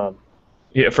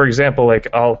 For example, like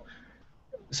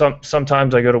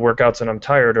sometimes I go to workouts and I'm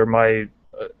tired, or I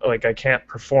can't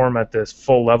perform at this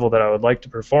full level that I would like to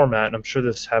perform at, and I'm sure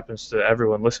this happens to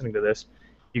everyone listening to this.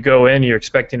 You go in, you're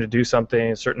expecting to do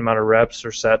something, a certain amount of reps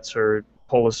or sets or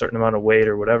pull a certain amount of weight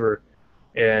or whatever,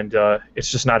 and it's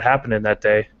just not happening that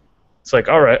day. It's like,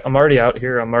 all right, I'm already out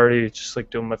here, I'm already just like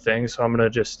doing my thing, so I'm gonna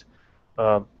just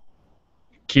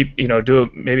keep do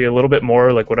maybe a little bit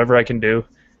more, like whatever I can do,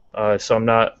 so I'm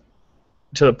not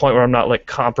to the point where I'm not like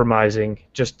compromising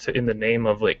just in the name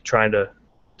of like trying to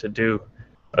do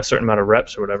a certain amount of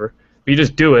reps or whatever. But you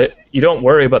just do it. You don't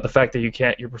worry about the fact that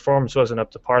your performance wasn't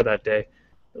up to par that day.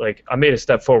 Like, I made a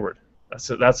step forward.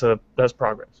 That's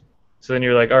progress. So then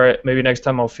you're like, all right, maybe next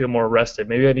time I'll feel more rested.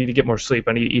 Maybe I need to get more sleep.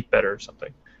 I need to eat better or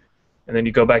something. And then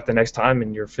you go back the next time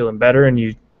and you're feeling better, and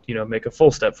you make a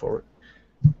full step forward.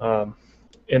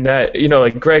 And that,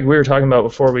 like Greg, we were talking about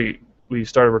before we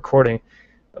started recording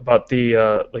about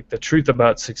the the truth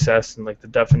about success and like the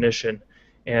definition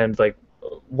and like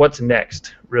what's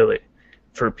next really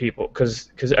for people,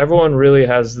 because everyone really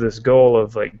has this goal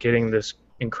of like getting this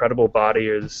incredible body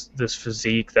or this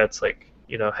physique that's like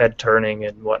head turning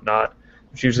and whatnot,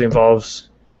 which usually involves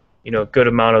a good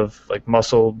amount of like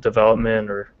muscle development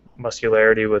or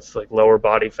muscularity with like lower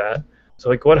body fat. So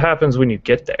like what happens when you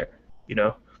get there?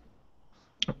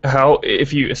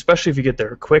 Especially if you get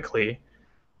there quickly,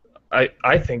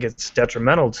 I think it's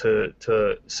detrimental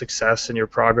to success and your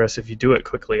progress if you do it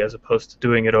quickly, as opposed to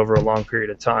doing it over a long period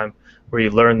of time where you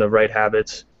learn the right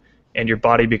habits and your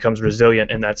body becomes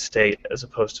resilient in that state, as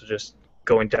opposed to just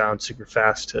going down super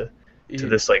fast to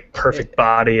this like perfect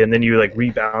body, and then you like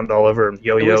rebound all over and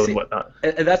yo-yo and whatnot.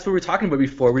 And that's what we were talking about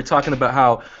before. We were talking about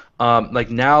how like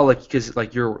now, like because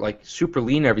like you're like super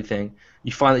lean and everything,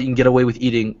 you find that you can get away with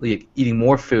eating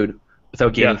more food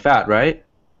without gaining fat, right?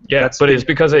 Yeah, but it's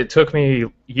because it took me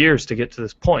years to get to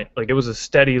this point. Like it was a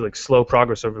steady, like slow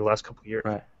progress over the last couple of years.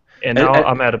 Right. And now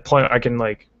I'm at a point I can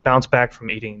like bounce back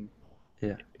from eating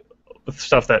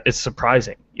stuff that is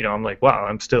surprising. I'm like, wow,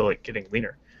 I'm still like getting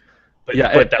leaner. But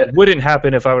that wouldn't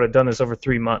happen if I would have done this over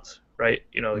 3 months, right?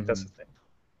 Like that's the thing.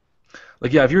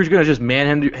 Like if you were gonna just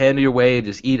manhandle your way and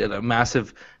just eat at a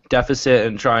massive deficit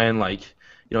and try and like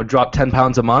drop 10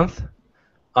 pounds a month,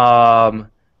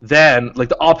 then like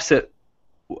the opposite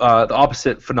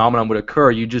phenomenon would occur.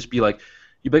 You'd be like,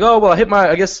 oh well, I hit my,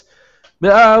 I guess,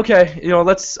 okay,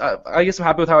 I guess I'm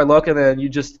happy with how I look, and then you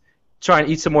just try and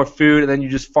eat some more food, and then you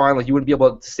just find like you wouldn't be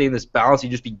able to stay in this balance. You'd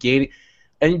just be gaining,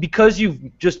 and because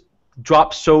you've just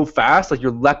dropped so fast, like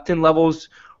your leptin levels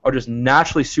are just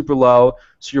naturally super low,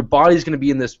 so your body's going to be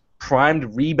in this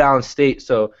primed rebound state.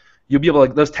 So you'll be able to,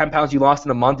 like those 10 pounds you lost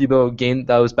in a month, you'll be able to gain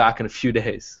those back in a few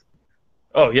days.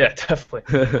 Oh yeah, definitely,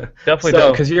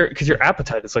 definitely, because your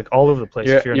appetite is like all over the place.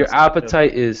 Your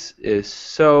appetite is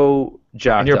so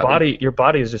jacked and up. Your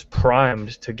body is just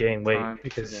primed to gain weight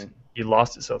because you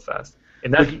lost it so fast.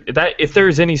 And that if there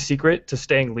is any secret to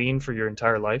staying lean for your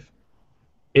entire life,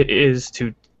 it is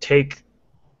to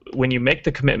when you make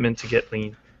the commitment to get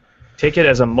lean, take it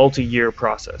as a multi-year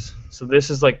process. So this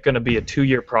is like going to be a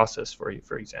 2-year process for you,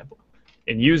 for example,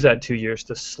 and use that 2 years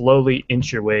to slowly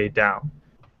inch your way down,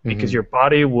 because your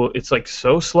body it's like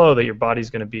so slow that your body's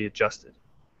going to be adjusted.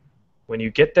 When you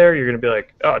get there, you're going to be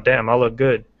like, oh damn, I look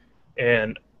good,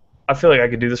 and I feel like I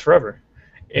could do this forever.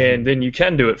 And then you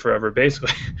can do it forever,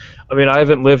 basically. I mean, I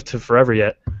haven't lived to forever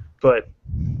yet, but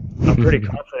I'm pretty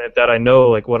confident that I know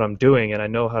like what I'm doing, and I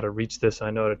know how to reach this. And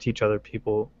I know how to teach other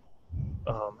people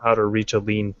how to reach a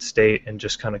lean state and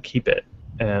just kind of keep it.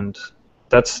 And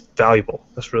that's valuable.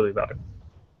 That's really valuable.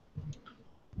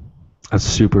 That's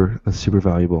super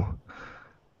valuable.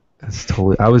 That's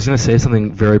totally. I was gonna say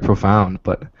something very profound,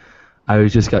 but I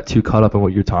just got too caught up in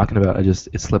what you're talking about.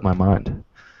 It slipped my mind.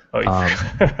 Oh,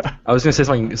 I was gonna say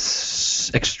something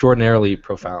extraordinarily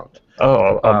profound.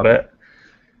 Oh, I'll bet.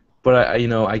 But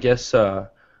I guess I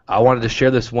wanted to share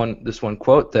this one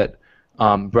quote that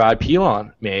Brad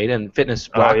Pilon made in Fitness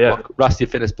Black Book, Rusty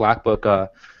Fitness Black Book.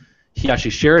 He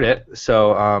actually shared it.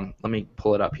 So let me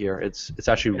pull it up here. It's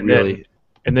actually really.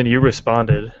 And then you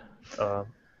responded,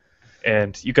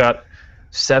 and you got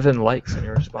 7 likes in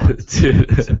your response.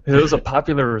 Dude. It was a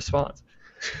popular response.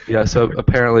 Yeah, so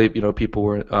apparently, people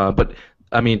were, but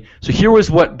I mean, so here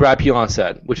was what Brad Pilon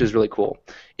said, which is really cool.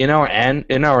 In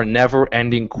our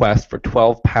never-ending quest for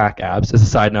 12-pack abs, as a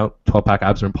side note, 12-pack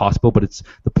abs are impossible, but it's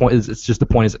the point is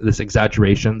this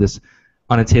exaggeration, this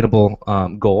unattainable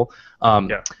goal.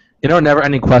 In our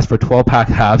never-ending quest for 12-pack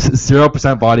abs,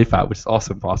 0% body fat, which is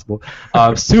also impossible,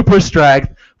 super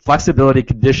strength, flexibility,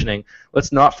 conditioning.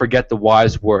 Let's not forget the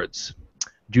wise words.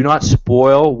 Do not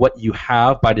spoil what you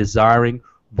have by desiring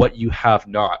what you have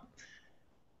not.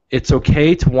 It's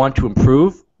okay to want to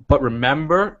improve, but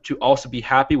remember to also be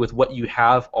happy with what you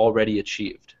have already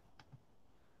achieved.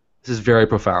 This is very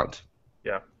profound.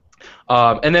 Yeah.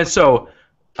 And then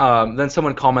then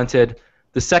someone commented,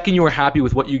 the second you are happy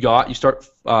with what you got, you start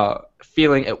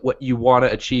feeling at what you want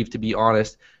to achieve, to be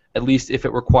honest, at least if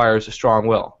it requires a strong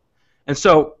will. And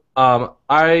so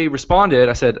I responded,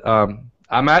 I said,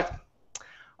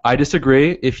 I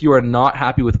disagree. If you are not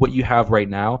happy with what you have right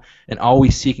now and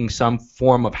always seeking some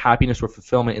form of happiness or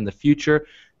fulfillment in the future,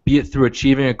 be it through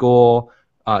achieving a goal,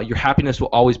 your happiness will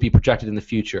always be projected in the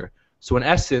future. So in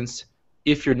essence,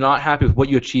 if you're not happy with what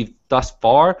you achieved thus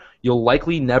far, you'll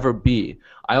likely never be.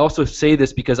 I also say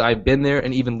this because I've been there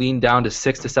and even leaned down to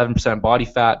 6 to 7% body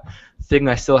fat, thinking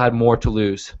I still had more to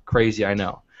lose. Crazy, I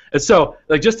know. And so,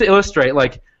 like, just to illustrate,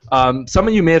 like, some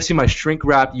of you may have seen my shrink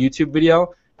wrap YouTube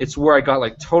video. It's where I got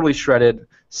like totally shredded,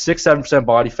 6-7%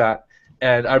 body fat,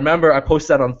 and I remember I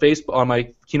posted that on Facebook, on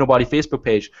my Kino Body Facebook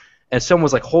page, and someone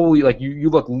was like, "Holy, like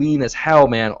you look lean as hell,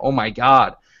 man! Oh my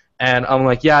god!" And I'm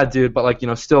like, "Yeah, dude, but like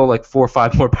still like 4 or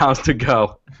 5 more pounds to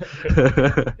go."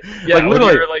 Yeah, like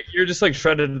literally, you're just like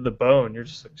shredded to the bone. You're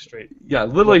just like straight. Yeah,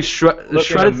 literally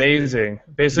shredded. Amazing.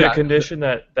 Basically, a condition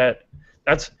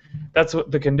that's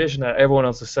what the condition that everyone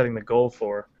else is setting the goal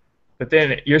for, but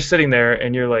then you're sitting there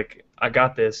and you're like, I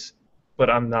got this, but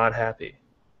I'm not happy.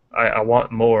 I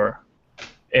want more.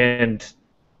 And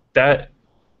that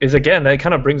is, again, that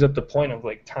kind of brings up the point of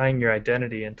like tying your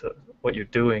identity into what you're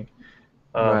doing.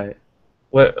 Right.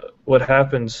 What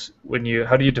happens when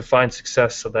how do you define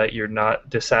success so that you're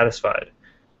not dissatisfied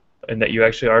and that you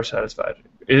actually are satisfied?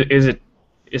 Is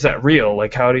that real?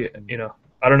 Like, how do you,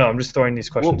 I don't know. I'm just throwing these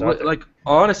questions out there. Like,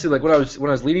 honestly, like when I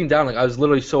was leading down, like I was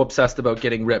literally so obsessed about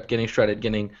getting ripped, getting shredded,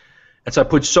 and so I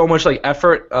put so much like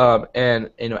effort and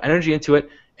energy into it,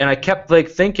 and I kept like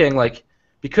thinking like,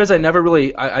 because I never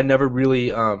really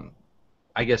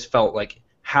I guess felt like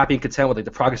happy and content with like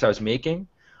the progress I was making.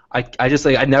 I just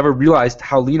like I never realized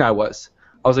how lean I was.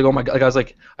 I was like, oh my god,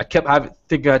 like I kept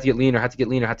thinking I had to get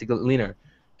leaner,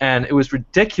 and it was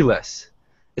ridiculous.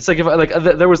 It's like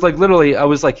there was like literally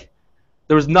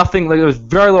there was nothing, like there was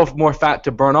very little more fat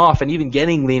to burn off, and even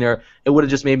getting leaner, it would have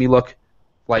just made me look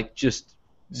like just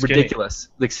skinny. Ridiculous,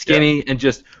 like skinny and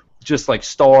just like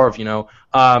starve,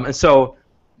 and so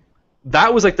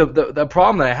that was like the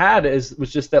problem that I had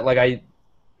was just that like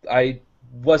I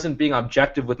wasn't being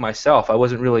objective with myself. I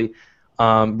wasn't really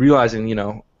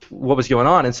realizing what was going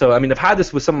on, and so I mean I've had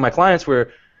this with some of my clients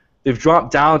where they've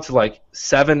dropped down to like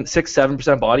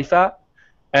 6-7% body fat,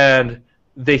 and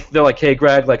they're like, hey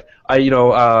Greg, like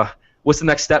what's the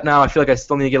next step now? I feel like I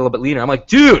still need to get a little bit leaner. I'm like,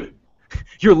 dude,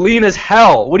 you're lean as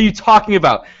hell. What are you talking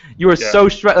about? You are so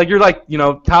stressed. Like you're like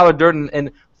Tyler Durden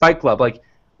in Fight Club. Like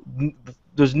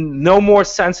there's no more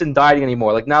sense in dieting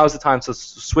anymore. Like now is the time to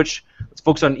switch. Let's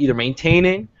focus on either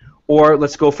maintaining or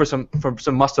let's go for some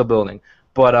muscle building.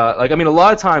 But like I mean, a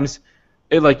lot of times,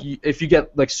 if you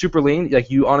get like super lean,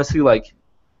 like you honestly like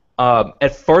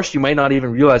at first you might not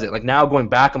even realize it. Like now going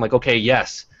back, I'm like, okay,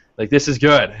 yes, like this is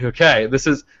good. Okay, this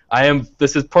is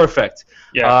perfect.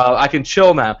 Yeah. I can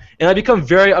chill now, and I become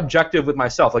very objective with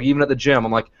myself. Like even at the gym,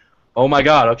 I'm like, oh my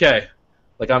god, okay,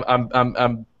 like I'm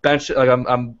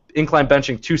incline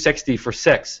benching 260 for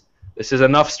 6. This is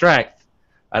enough strength.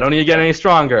 I don't need to get any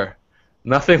stronger.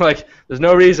 Nothing like, there's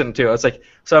no reason to. It's like,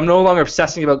 so I'm no longer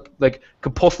obsessing about like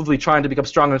compulsively trying to become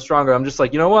stronger and stronger. I'm just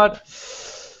like, you know what?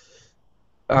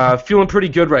 Feeling pretty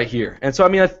good right here. And so I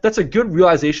mean that's a good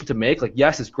realization to make. Like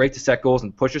yes, it's great to set goals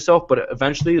and push yourself, but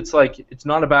eventually it's like it's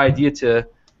not a bad idea to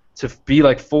be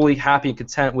like fully happy and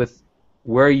content with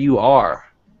where you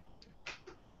are.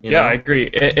 You know? I agree.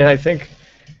 And I think,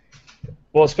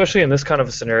 well, especially in this kind of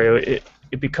a scenario,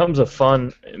 it becomes a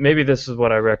fun. Maybe this is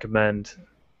what I recommend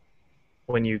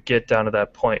when you get down to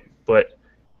that point. But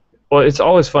well, it's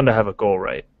always fun to have a goal,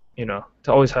 right? You know,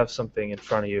 to always have something in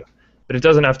front of you. But it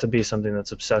doesn't have to be something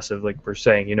that's obsessive, like we're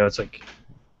saying. You know, it's like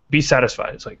be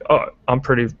satisfied. It's like, oh, I'm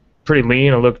pretty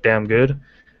lean. I look damn good.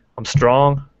 I'm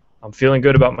strong. I'm feeling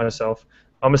good about myself.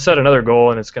 I'm gonna set another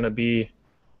goal, and it's gonna be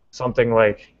something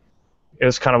like,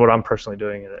 it's kind of what I'm personally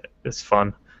doing. It's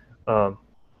fun.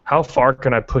 How far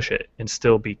can I push it and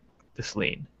still be this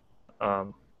lean?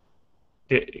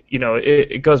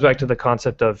 It goes back to the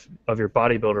concept of your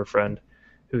bodybuilder friend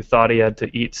who thought he had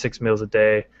to eat 6 meals a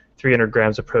day, 300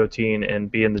 grams of protein, and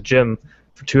be in the gym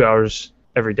for 2 hours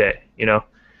every day, you know?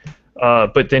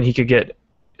 But then he could get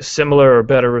similar or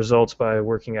better results by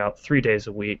working out 3 days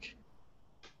a week,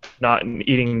 not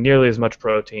eating nearly as much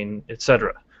protein,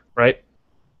 etc., right?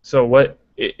 So what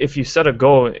if you set a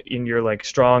goal and you're like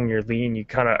strong, you're lean, you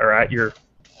kind of are at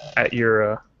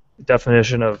your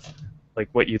definition of like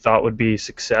what you thought would be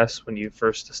success when you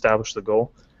first established the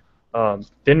goal,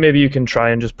 then maybe you can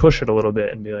try and just push it a little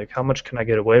bit and be like, how much can I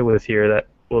get away with here that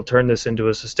will turn this into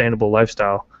a sustainable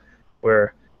lifestyle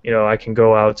where, you know, I can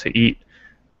go out to eat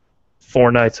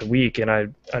 4 nights a week and I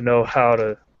know how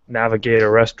to navigate a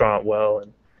restaurant well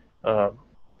and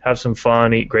have some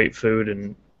fun, eat great food,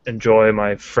 and enjoy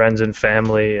my friends and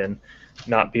family and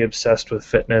not be obsessed with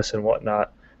fitness and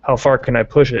whatnot. How far can I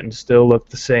push it and still look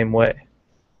the same way?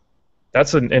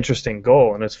 That's an interesting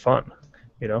goal, and it's fun,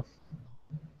 you know?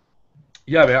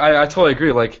 Yeah, man, I totally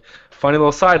agree. Like, funny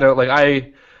little side note, like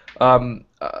I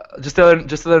just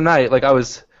the other night, like I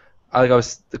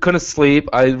couldn't sleep.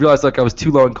 I realized like I was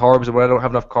too low in carbs, and when I don't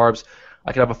have enough carbs,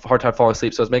 I can have a hard time falling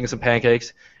asleep. So I was making some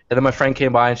pancakes, and then my friend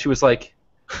came by and she was like,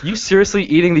 "You seriously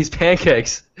eating these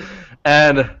pancakes?"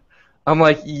 And I'm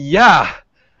like, "Yeah."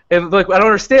 And like I don't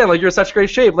understand. Like you're in such great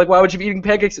shape. Like why would you be eating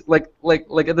pancakes like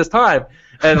at this time?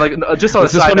 And like just on a side note.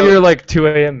 Is this one of your like 2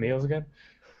 a.m. meals again?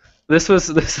 This was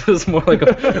more like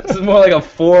a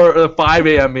 4 or 5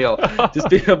 a.m. meal. But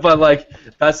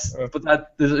that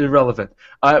is irrelevant.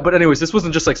 But anyways, this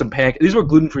wasn't just like some pancakes. These were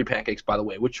gluten-free pancakes, by the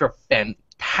way, which are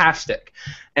fantastic.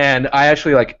 And I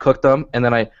actually like cooked them, and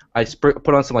then I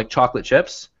put on some like chocolate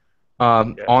chips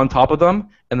on top of them,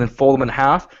 and then fold them in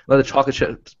half. Let the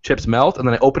chocolate chips melt, and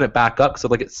then I open it back up so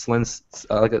like it slims,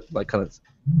 kind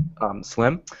of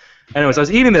slim. Anyways, I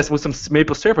was eating this with some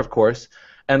maple syrup, of course.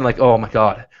 And like, oh my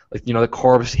god, like the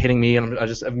carbs hitting me, and I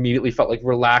just immediately felt like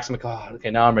relaxed. I'm like, oh, okay,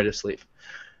 now I'm ready to sleep.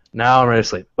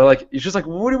 But like, it's just like,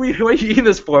 what are you eating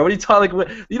this for? What are you talking? Like,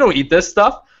 you don't eat this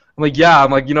stuff. I'm like, yeah.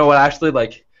 I'm like, you know what? Actually,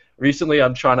 like, recently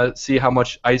I'm trying to see how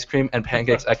much ice cream and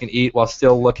pancakes I can eat while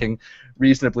still looking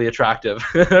reasonably attractive,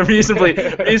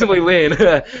 reasonably lean.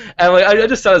 And like, I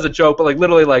just said it as a joke, but like,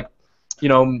 literally, like,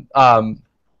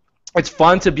 it's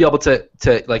fun to be able to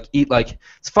like eat, like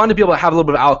it's fun to be able to have a little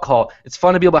bit of alcohol. It's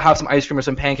fun to be able to have some ice cream or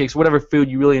some pancakes, whatever food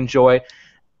you really enjoy,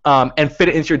 and fit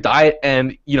it into your diet,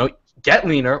 and get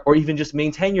leaner or even just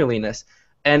maintain your leanness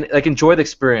and like enjoy the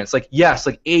experience. Like yes,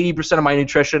 like 80% of my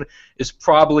nutrition is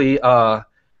probably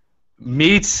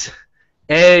meats,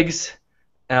 eggs,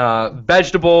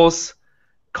 vegetables,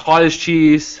 cottage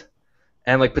cheese,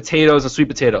 and like potatoes and sweet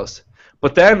potatoes.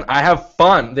 But then I have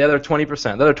fun. The other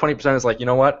 20%. The other 20% is like, you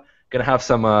know what? Gonna have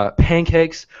some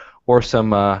pancakes or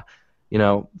some ice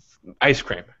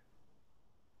cream.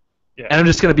 Yeah. And I'm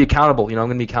just gonna be accountable. I'm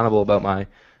gonna be accountable about my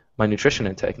nutrition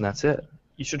intake, and that's it.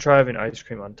 You should try having ice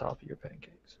cream on top of your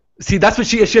pancakes. See, that's what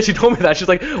she actually told me that. She's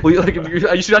like, well,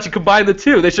 you should actually combine the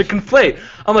two. They should conflate.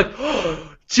 I'm like,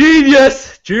 oh,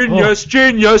 genius. But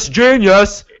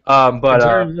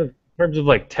in terms of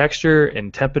like texture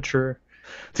and temperature.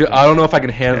 Dude, I don't know if I can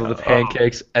handle the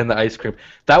pancakes and the ice cream.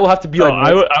 That will have to be like.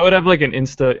 I would have like an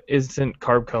instant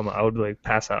carb coma. I would like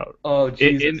pass out. Oh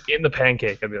Jesus. In the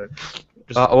pancake, I'd be like.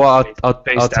 Just I'll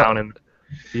face down and.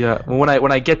 Yeah, when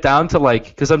I get down to like,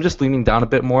 because I'm just leaning down a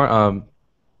bit more. I'm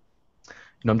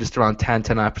just around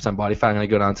 10.5% body fat. I'm gonna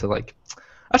go down to like,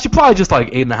 actually probably just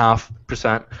like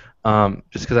 8.5%.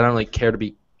 Just because I don't really care to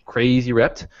be crazy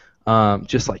ripped.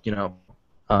 Just like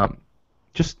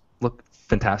just look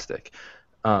fantastic.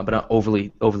 But not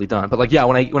overly done. But like, yeah,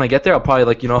 when I get there, I'll probably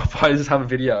like, I'll probably just have a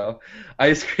video of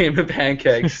ice cream and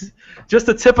pancakes. Just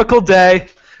a typical day.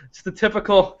 Just a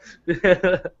typical.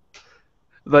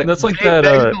 Like that's like that.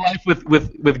 Life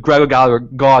with Greg Gallagher,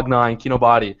 GOG9, Kino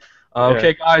Body.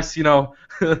 Okay, guys,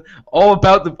 all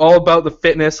about the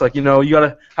fitness. Like, you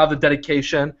gotta have the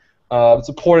dedication. It's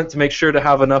important to make sure to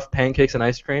have enough pancakes and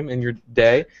ice cream in your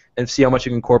day and see how much you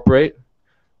can incorporate.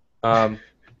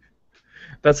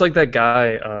 That's like that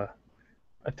guy.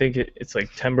 I think it's like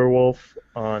Timberwolf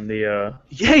on the.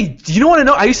 Hey, do you want to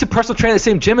know? I used to personal train at the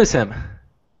same gym as him.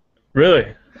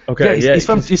 Really? Okay. Yeah,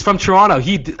 he's from Toronto.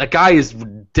 That guy is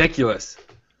ridiculous.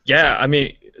 Yeah, I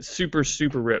mean, super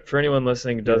ripped. For anyone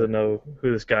listening who doesn't know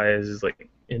who this guy is like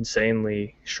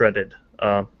insanely shredded.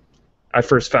 I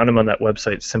first found him on that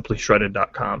website,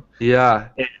 simplyshredded.com. Yeah.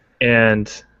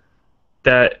 And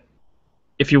that,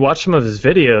 if you watch some of his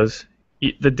videos,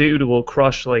 the dude will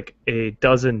crush like a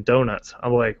dozen donuts.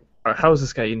 I'm like, how is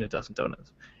this guy eating a dozen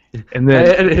donuts? And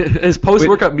then his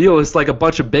post-workout meal is like a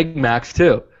bunch of Big Macs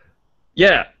too.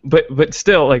 Yeah, but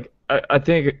still, like I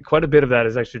think quite a bit of that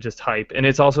is actually just hype, and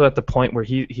it's also at the point where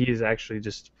he is actually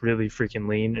just really freaking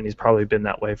lean, and he's probably been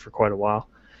that way for quite a while,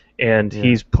 and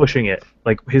he's pushing it.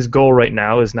 Like his goal right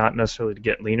now is not necessarily to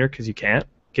get leaner, because you can't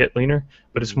get leaner,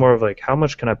 but it's more of like, how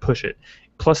much can I push it?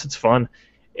 Plus, it's fun,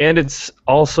 and it's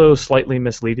also slightly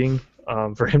misleading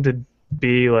for him to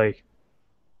be like,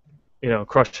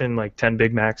 crushing like 10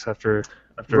 Big Macs after.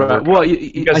 Right. Well,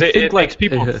 because it makes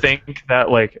people think that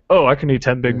like, oh, I can eat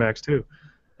 10 Big Macs too,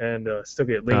 and still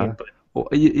get lean. But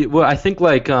well, I think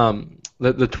like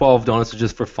the 12 donuts are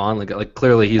just for fun. Like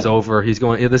clearly he's over. He's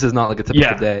going. This is not like a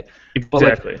typical day. Exactly. But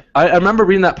like, I remember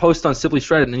reading that post on Simply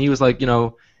Shredded, and he was like,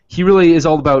 he really is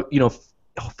all about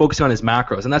focusing on his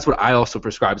macros, and that's what I also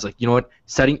prescribe. Is like,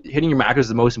 hitting your macros is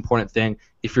the most important thing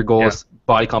if your goal is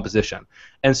body composition.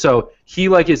 And so he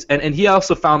like is, and he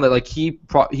also found that like he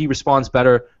responds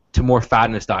better to more fat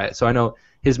in his diet. So I know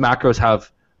his macros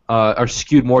are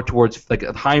skewed more towards like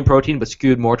high in protein, but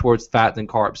skewed more towards fat than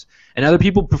carbs. And other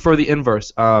people prefer the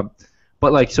inverse.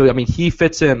 But like, so I mean, he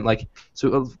fits in like,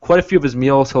 so quite a few of his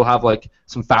meals he'll have like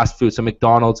some fast food, some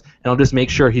McDonald's, and he'll just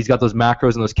make sure he's got those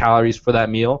macros and those calories for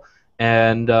that meal,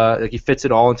 and like he fits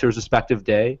it all into his respective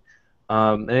day.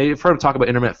 And I've heard him talk about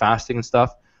intermittent fasting and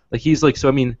stuff. Like he's like, so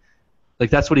I mean, like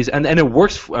that's what he's, and it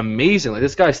works amazingly.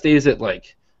 This guy stays at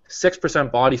like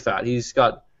 6% body fat.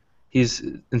 He's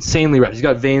insanely ripped. He's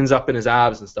got veins up in his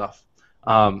abs and stuff,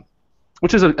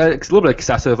 which is it's a little bit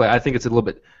excessive. Like I think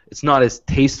it's not as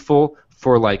tasteful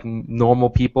for like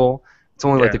normal people. It's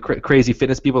only like the crazy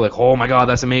fitness people like, oh my god,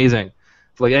 that's amazing.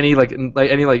 For like any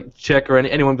chick or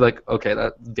anyone be like, okay,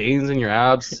 that veins in your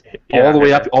abs all the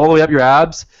way up your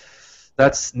abs.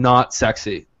 That's not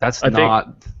sexy.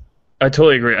 I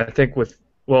totally agree. I think with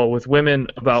women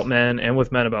about men and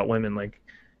with men about women, like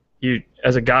you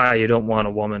as a guy, you don't want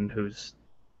a woman who's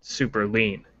super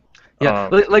lean. Yeah,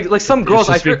 like some girls,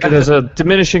 there's a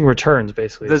diminishing returns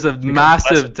basically. There's a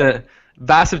massive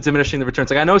diminishing the returns.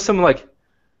 Like I know some like,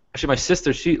 actually my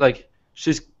sister, she's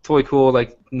totally cool,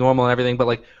 like normal and everything, but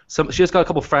like she just got a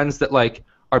couple friends that like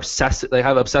are obsessive. They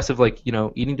have obsessive like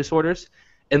eating disorders,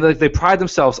 and like they pride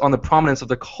themselves on the prominence of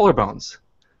their collarbones.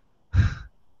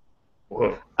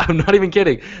 Whoa. I'm not even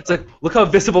kidding. It's like, look how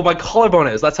visible my collarbone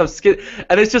is. That's how skin.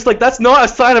 And it's just like, that's not a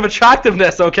sign of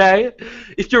attractiveness, okay?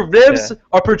 If your ribs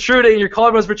are protruding, your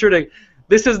collarbone is protruding,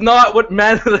 this is not what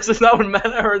men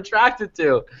are attracted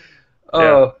to.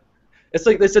 Oh, it's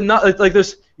like there's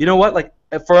there's like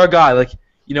for a guy, like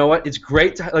it's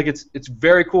great to like it's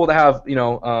very cool to have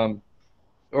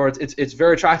or it's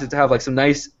very attractive to have like some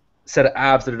nice set of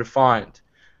abs that are defined.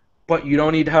 But you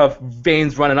don't need to have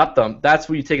veins running up them. That's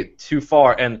where you take it too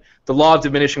far, and the law of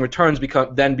diminishing returns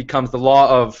becomes the law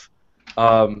of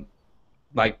the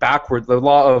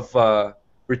law of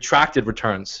retracted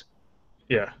returns.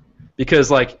 Yeah. Because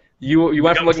like you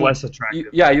went from looking less attractive.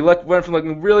 You went from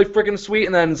looking really freaking sweet,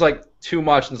 and then it's like too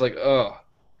much, and it's like ugh.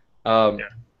 Yeah.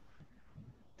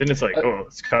 Then it's like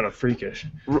it's kind of freakish.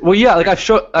 Well, yeah, like I've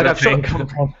shown.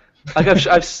 Like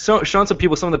I've shown some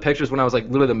people some of the pictures when I was like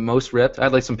literally the most ripped. I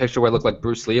had like some picture where I looked like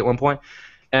Bruce Lee at one point,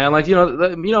 and like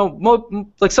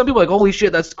like some people are like, holy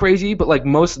shit, that's crazy, but like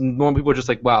most normal people are just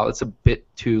like, wow, it's a bit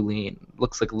too lean.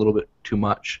 Looks like a little bit too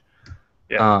much.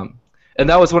 Yeah. And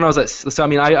that was when I was at. So I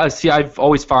mean, I see. I've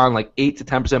always found like 8 to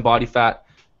 10% body fat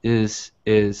is.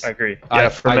 I agree. Yeah,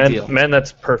 for men,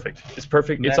 that's perfect. It's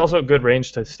perfect. It's also a good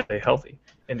range to stay healthy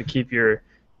and to keep your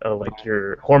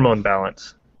your hormone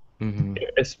balance. Mm-hmm.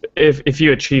 If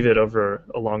you achieve it over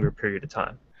a longer period of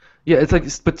time. Yeah, it's like,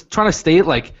 but trying to stay at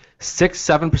like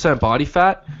 6-7% body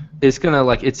fat is gonna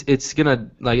like it's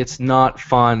gonna like it's not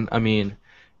fun. I mean,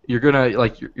 you're gonna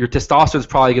like your testosterone's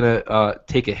probably gonna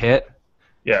take a hit.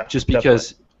 Yeah. Just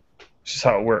because. It's just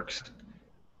how it works.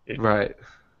 Right.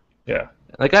 Yeah.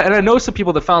 Like and I know some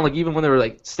people that found like even when they were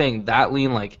like staying that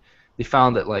lean, like they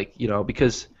found that like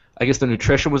because I guess the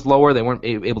nutrition was lower, they weren't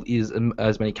able to eat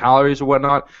as many calories or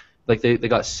whatnot. Like they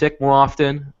got sick more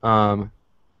often,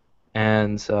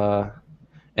 and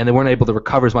they weren't able to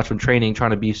recover as much from training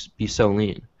trying to be so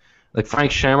lean. Like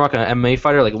Frank Shamrock, an MMA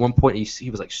fighter, like at one point he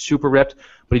was like super ripped,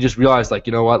 but he just realized like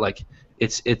you know what, like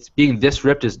it's being this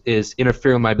ripped is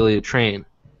interfering with my ability to train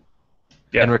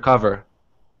and recover.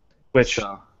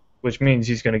 Which means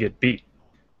he's going to get beat.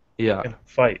 Yeah. In a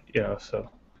fight, so.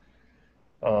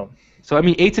 So I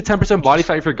mean, 8 to 10% body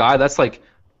fat for a guy, that's like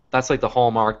the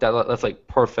hallmark. That's like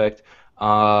perfect.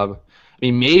 I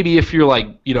mean, maybe if you're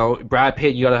like Brad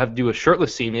Pitt, you gotta have to do a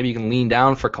shirtless scene. Maybe you can lean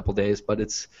down for a couple days, but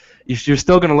you're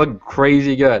still gonna look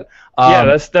crazy good. Yeah,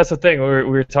 that's the thing we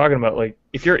were talking about. Like,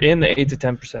 if you're in the 8 to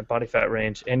 10% body fat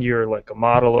range and you're like a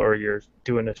model or you're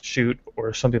doing a shoot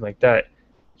or something like that,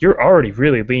 you're already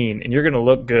really lean and you're gonna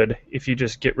look good if you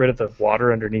just get rid of the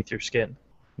water underneath your skin.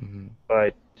 Mm-hmm.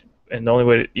 And the only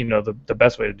way to, the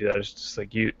best way to do that is just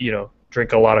like you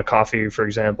drink a lot of coffee, for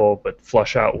example, but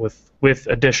flush out with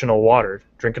additional water.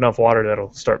 Drink enough water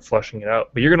that'll start flushing it out.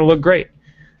 But you're gonna look great.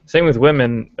 Same with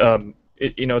women.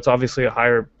 It's obviously a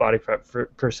higher body fat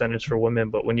percentage for women,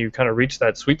 but when you kind of reach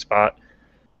that sweet spot,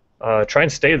 try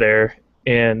and stay there,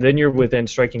 and then you're within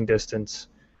striking distance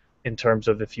in terms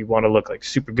of if you want to look like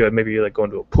super good. Maybe you're like going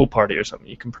to a pool party or something.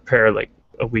 You can prepare like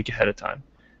a week ahead of time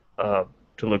to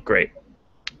look great.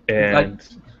 And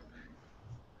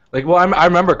I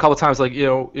remember a couple times like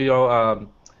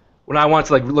when I wanted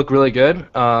to like look really good,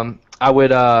 I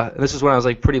would and this is when I was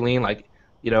like pretty lean, like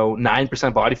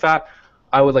 9% body fat.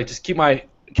 I would like just keep my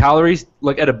calories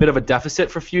like at a bit of a deficit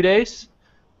for a few days,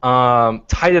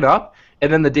 tighten up,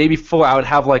 and then the day before I would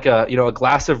have like a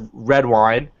glass of red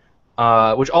wine,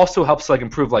 which also helps like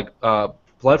improve like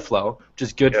blood flow, which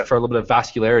is good for a little bit of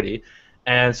vascularity.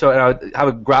 And so I would have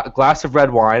a glass of red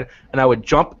wine, and I would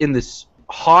jump in this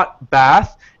hot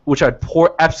bath, which I'd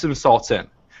pour Epsom salts in.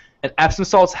 And Epsom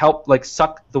salts help like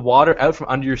suck the water out from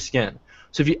under your skin.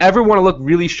 So if you ever want to look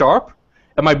really sharp,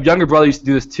 and my younger brother used to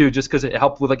do this too, just because it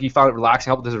helped with like he found it relaxing,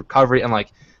 helped with his recovery, and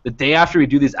like the day after we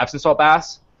do these Epsom salt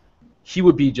baths, he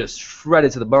would be just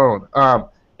shredded to the bone.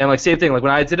 And like same thing, like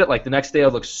when I did it, like the next day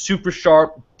I'd look super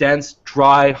sharp, dense,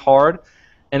 dry, hard.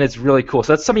 And it's really cool.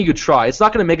 So that's something you could try. It's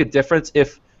not going to make a difference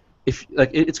if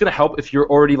like it's going to help if you're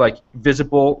already like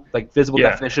visible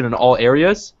definition in all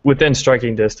areas. Within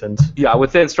striking distance. Yeah,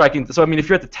 within striking. So I mean, if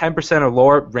you're at the 10% or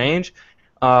lower range,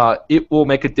 it will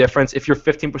make a difference. If you're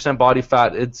 15% body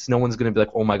fat, no one's going to be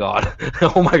like, oh my god,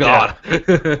 oh my god.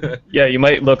 Yeah, you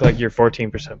might look like you're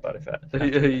 14% body fat.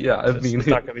 Yeah, I mean, it's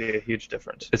not going to be a huge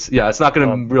difference. It's not going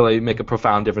to really make a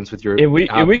profound difference with your.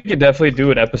 We could definitely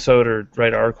do an episode or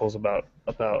write articles about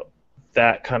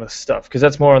that kind of stuff, because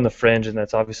that's more on the fringe, and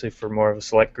that's obviously for more of a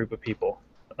select group of people.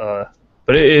 But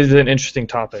it is an interesting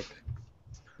topic.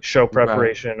 Show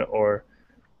preparation, or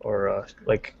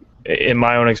like in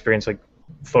my own experience, like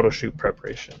photo shoot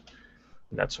preparation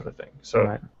and that sort of thing.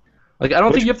 So, like I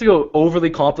don't think you have to go overly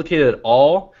complicated at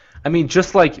all. I mean,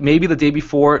 just like maybe the day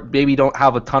before, maybe don't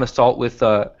have a ton of salt with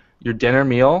your dinner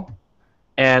meal,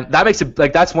 and that makes it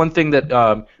like that's one thing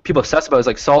that people obsess about is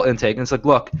like salt intake. And it's like,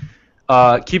 look,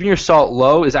 keeping your salt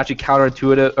low is actually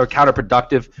counterintuitive or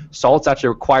counterproductive. Salt's actually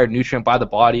a required nutrient by the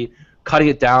body. Cutting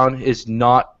it down is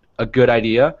not a good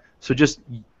idea. So just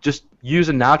use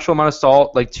a natural amount of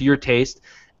salt, like to your taste,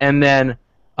 and then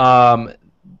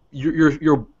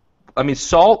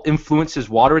salt influences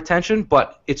water retention,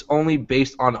 but it's only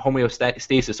based on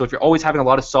homeostasis. So if you're always having a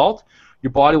lot of salt,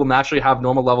 your body will naturally have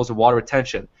normal levels of water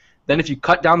retention. Then if you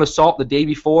cut down the salt the day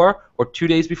before or 2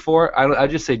 days before, I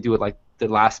just say do it like the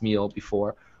last meal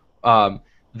before,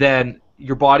 then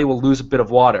your body will lose a bit of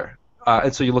water,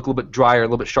 and so you look a little bit drier, a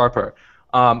little bit sharper.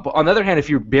 But on the other hand, if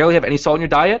you barely have any salt in your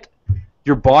diet,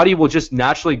 your body will just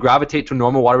naturally gravitate to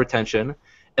normal water retention.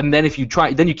 And then if you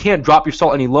try, then you can't drop your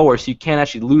salt any lower, so you can't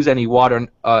actually lose any water,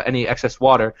 any excess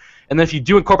water. And then if you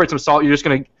do incorporate some salt, you're just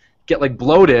going to get like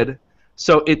bloated.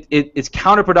 So it's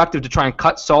counterproductive to try and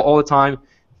cut salt all the time.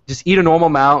 Just eat a normal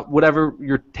amount, whatever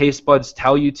your taste buds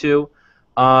tell you to.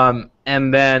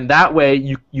 And then that way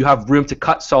you have room to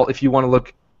cut salt if you want to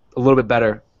look a little bit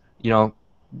better,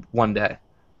 one day.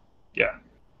 Yeah.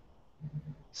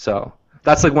 So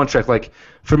that's like one trick. Like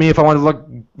for me, if I want to look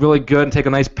really good and take a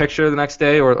nice picture the next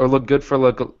day, or look good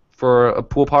for a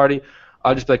pool party,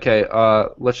 I'll just be like,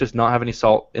 okay, let's just not have any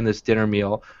salt in this dinner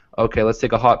meal. Okay, let's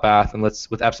take a hot bath and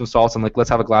with Epsom salts and let's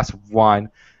have a glass of wine.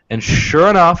 And sure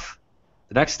enough,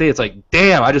 the next day it's like,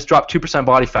 damn, I just dropped 2%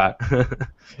 body fat.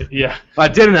 Yeah. I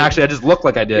didn't actually. I just looked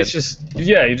like I did. It's just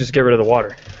you just get rid of the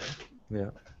water. Yeah.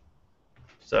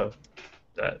 So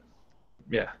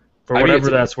for whatever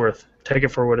that's worth, take it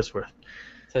for what it's worth.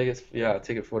 Take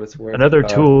it for what it's worth. Another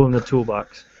tool in the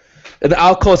toolbox. And the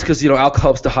alcohol is because alcohol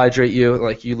helps to hydrate you,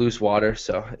 like you lose water,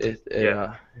 so it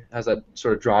has that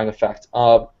sort of drying effect.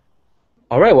 All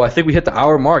right, well I think we hit the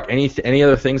hour mark. Any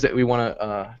other things that we want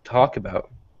to talk about?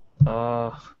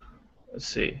 Let's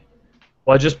see.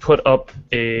 Well, I just put up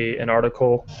an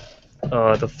article,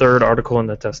 the third article in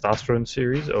the testosterone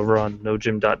series over on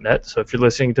nogym.net. So if you're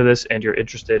listening to this and you're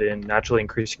interested in naturally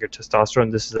increasing your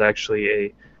testosterone, this is actually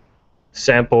a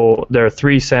sample. There are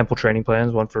 3 sample training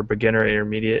plans, one for beginner,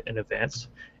 intermediate, and advanced.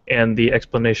 And the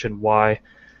explanation why,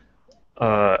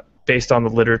 based on the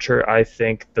literature, I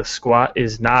think the squat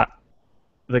is not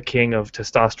the king of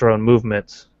testosterone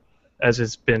movements as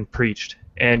it's been preached.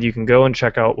 And you can go and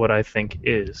check out what I think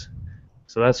is.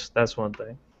 So that's one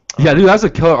thing. Yeah, dude, that's a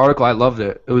killer article. I loved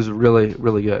it. It was really,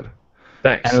 really good.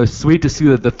 Thanks. And it was sweet to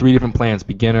see the 3 different plans: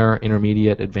 beginner,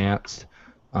 intermediate, advanced.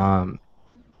 It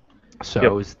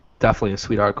was definitely a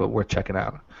sweet article worth checking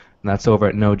out. And that's over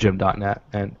at nogym.net.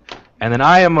 And then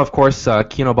I am, of course,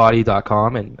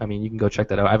 kinobody.com, and I mean you can go check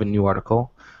that out. I have a new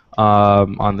article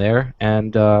on there,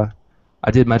 and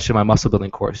I did mention my muscle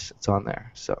building course. It's on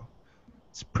there, so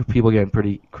it's people getting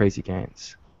pretty crazy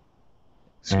gains.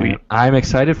 Sweet. And I'm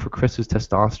excited for Chris's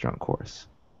testosterone course.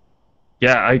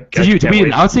 Yeah, did we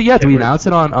announce it yet? Did we announce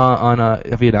it on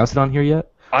have we announced it on here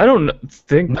yet? I don't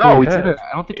think. No, we didn't.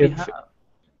 I don't think we have.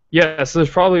 Yeah, so there's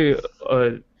probably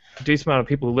a decent amount of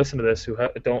people who listen to this who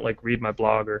don't like read my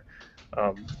blog or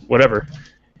whatever.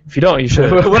 If you don't, you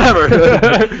should. Whatever,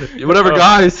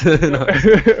 guys.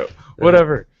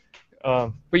 Whatever.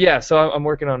 But yeah, so I'm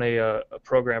working on a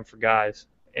program for guys,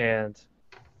 and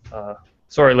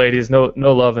sorry, ladies, no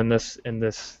love in this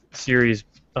series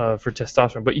for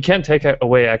testosterone, but you can take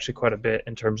away actually quite a bit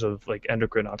in terms of like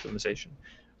endocrine optimization.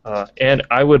 And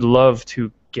I would love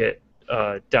to get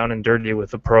down and dirty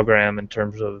with the program in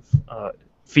terms of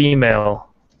female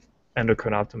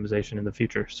endocrine optimization in the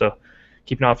future. So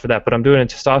keep an eye out for that. But I'm doing a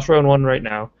testosterone one right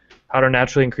now, how to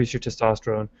naturally increase your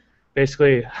testosterone,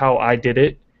 basically how I did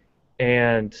it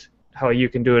and how you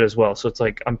can do it as well. So it's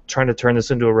like I'm trying to turn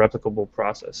this into a replicable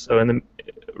process. So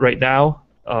right now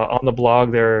on the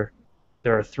blog there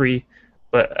are 3,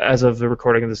 but as of the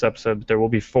recording of this episode, there will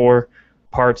be 4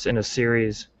 parts in a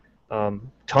series.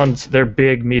 Tons. They're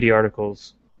big, meaty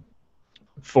articles,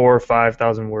 4,000 or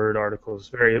 5,000 word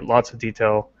articles. Lots of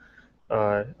detail.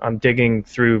 I'm digging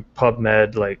through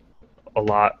PubMed like a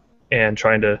lot and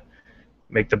trying to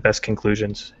make the best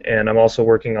conclusions. And I'm also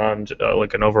working on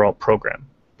like an overall program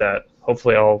that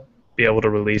hopefully I'll be able to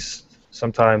release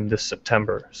sometime this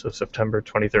September. So September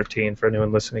 2013 for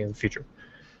anyone listening in the future.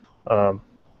 Yeah,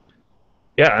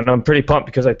 and I'm pretty pumped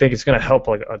because I think it's going to help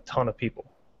like a ton of people.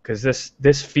 Because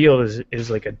this field is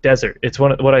like a desert. It's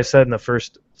what I said in the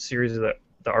first series of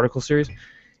the article series.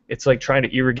 It's like trying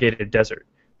to irrigate a desert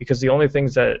because the only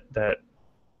things that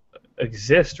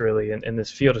exist really in this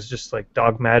field is just like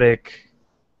dogmatic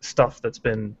stuff that's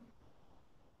been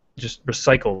just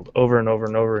recycled over and over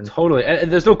and over. And totally,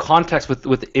 and there's no context with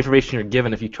the information you're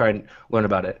given if you try and learn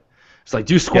about it. It's like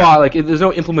do squat, like there's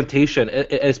no implementation,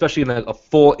 especially in a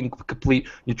full and complete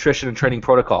nutrition and training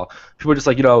protocol. People are just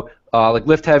like like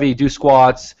lift heavy, do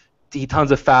squats, eat tons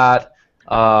of fat,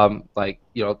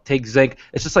 take zinc.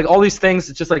 It's just like all these things.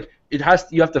 It's just like you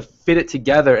have to fit it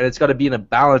together, and it's got to be in a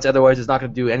balance. Otherwise, it's not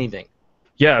going to do anything.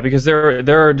 Yeah, because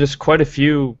there are just quite a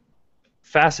few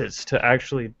facets to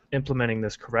actually implementing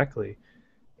this correctly.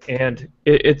 And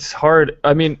it's hard.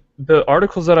 I mean, the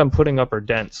articles that I'm putting up are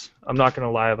dense. I'm not going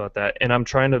to lie about that. And I'm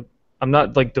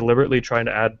not like deliberately trying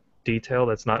to add detail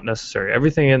that's not necessary.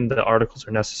 Everything in the articles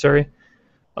are necessary.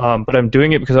 But I'm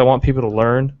doing it because I want people to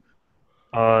learn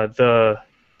the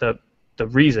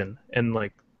reason and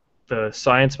like the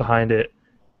science behind it,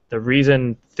 the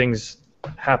reason things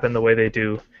happen the way they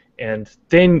do. And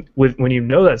then when you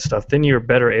know that stuff, then you're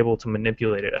better able to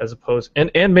manipulate it as opposed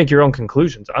and make your own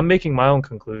conclusions. I'm making my own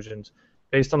conclusions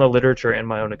based on the literature and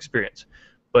my own experience.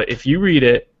 But if you read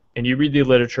it and you read the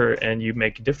literature and you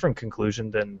make a different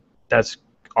conclusion, then that's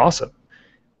awesome.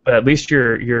 but at least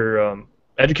you're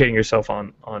educating yourself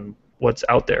on what's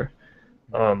out there.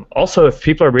 Also, if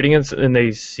people are reading it and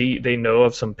they know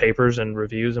of some papers and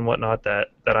reviews and whatnot that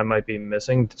I might be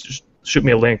missing, just shoot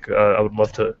me a link. I would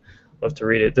love to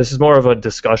read it. This is more of a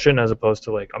discussion as opposed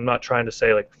to I'm not trying to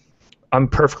say I'm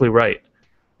perfectly right,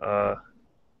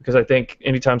 because I think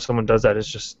anytime someone does that, it's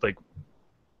just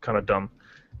kind of dumb.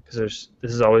 Because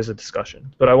this is always a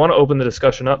discussion. But I want to open the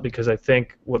discussion up because I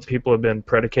think what people have been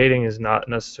predicating is not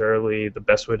necessarily the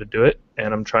best way to do it,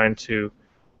 and I'm trying to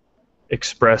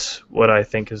express what I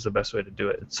think is the best way to do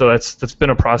it. So that's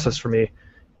been a process for me,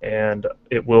 and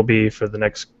it will be for the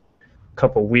next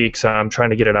couple weeks. I'm trying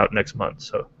to get it out next month.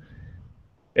 So,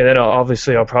 and then I'll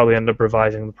probably end up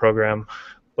revising the program,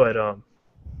 but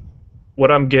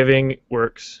what I'm giving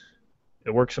works.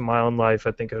 It works in my own life.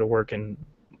 I think it'll work in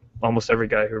almost every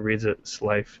guy who reads it's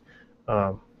life.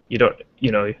 I'll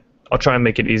try and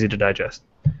make it easy to digest.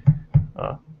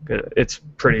 It's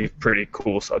pretty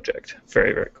cool subject.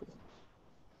 Very, very cool.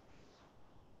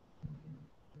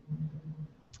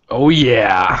 Oh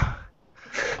yeah.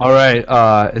 All right.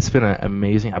 It's been an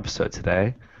amazing episode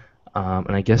today,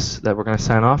 and I guess that we're gonna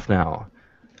sign off now.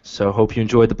 So hope you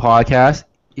enjoyed the podcast.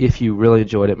 If you really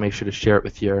enjoyed it, make sure to share it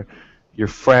with your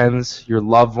friends, your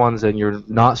loved ones, and your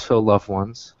not so loved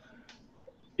ones.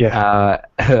 Yeah.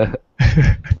 Remember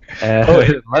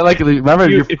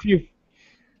if you.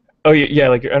 Oh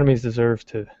yeah, your enemies deserve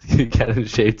to get in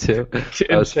shape too.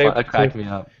 That cracked me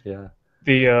up. Yeah.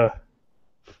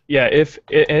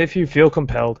 If you feel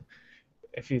compelled,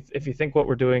 if you think what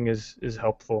we're doing is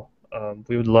helpful,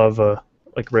 we would love a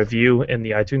review in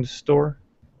the iTunes store.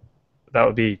 That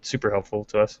would be super helpful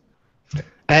to us.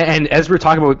 And as we're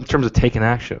talking about in terms of taking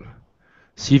action.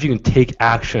 See if you can take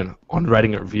action on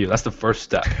writing a review. That's the first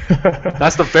step.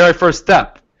 That's the very first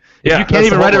step. If you can't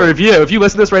even write a review, if you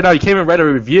listen to this right now, you can't even write a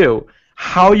review,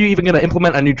 how are you even going to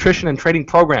implement a nutrition and training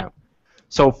program?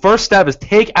 So first step is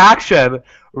take action,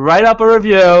 write up a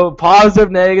review,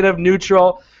 positive, negative,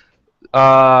 neutral,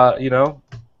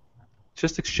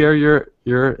 just to share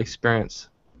your experience.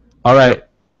 All right.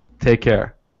 Take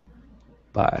care.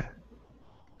 Bye.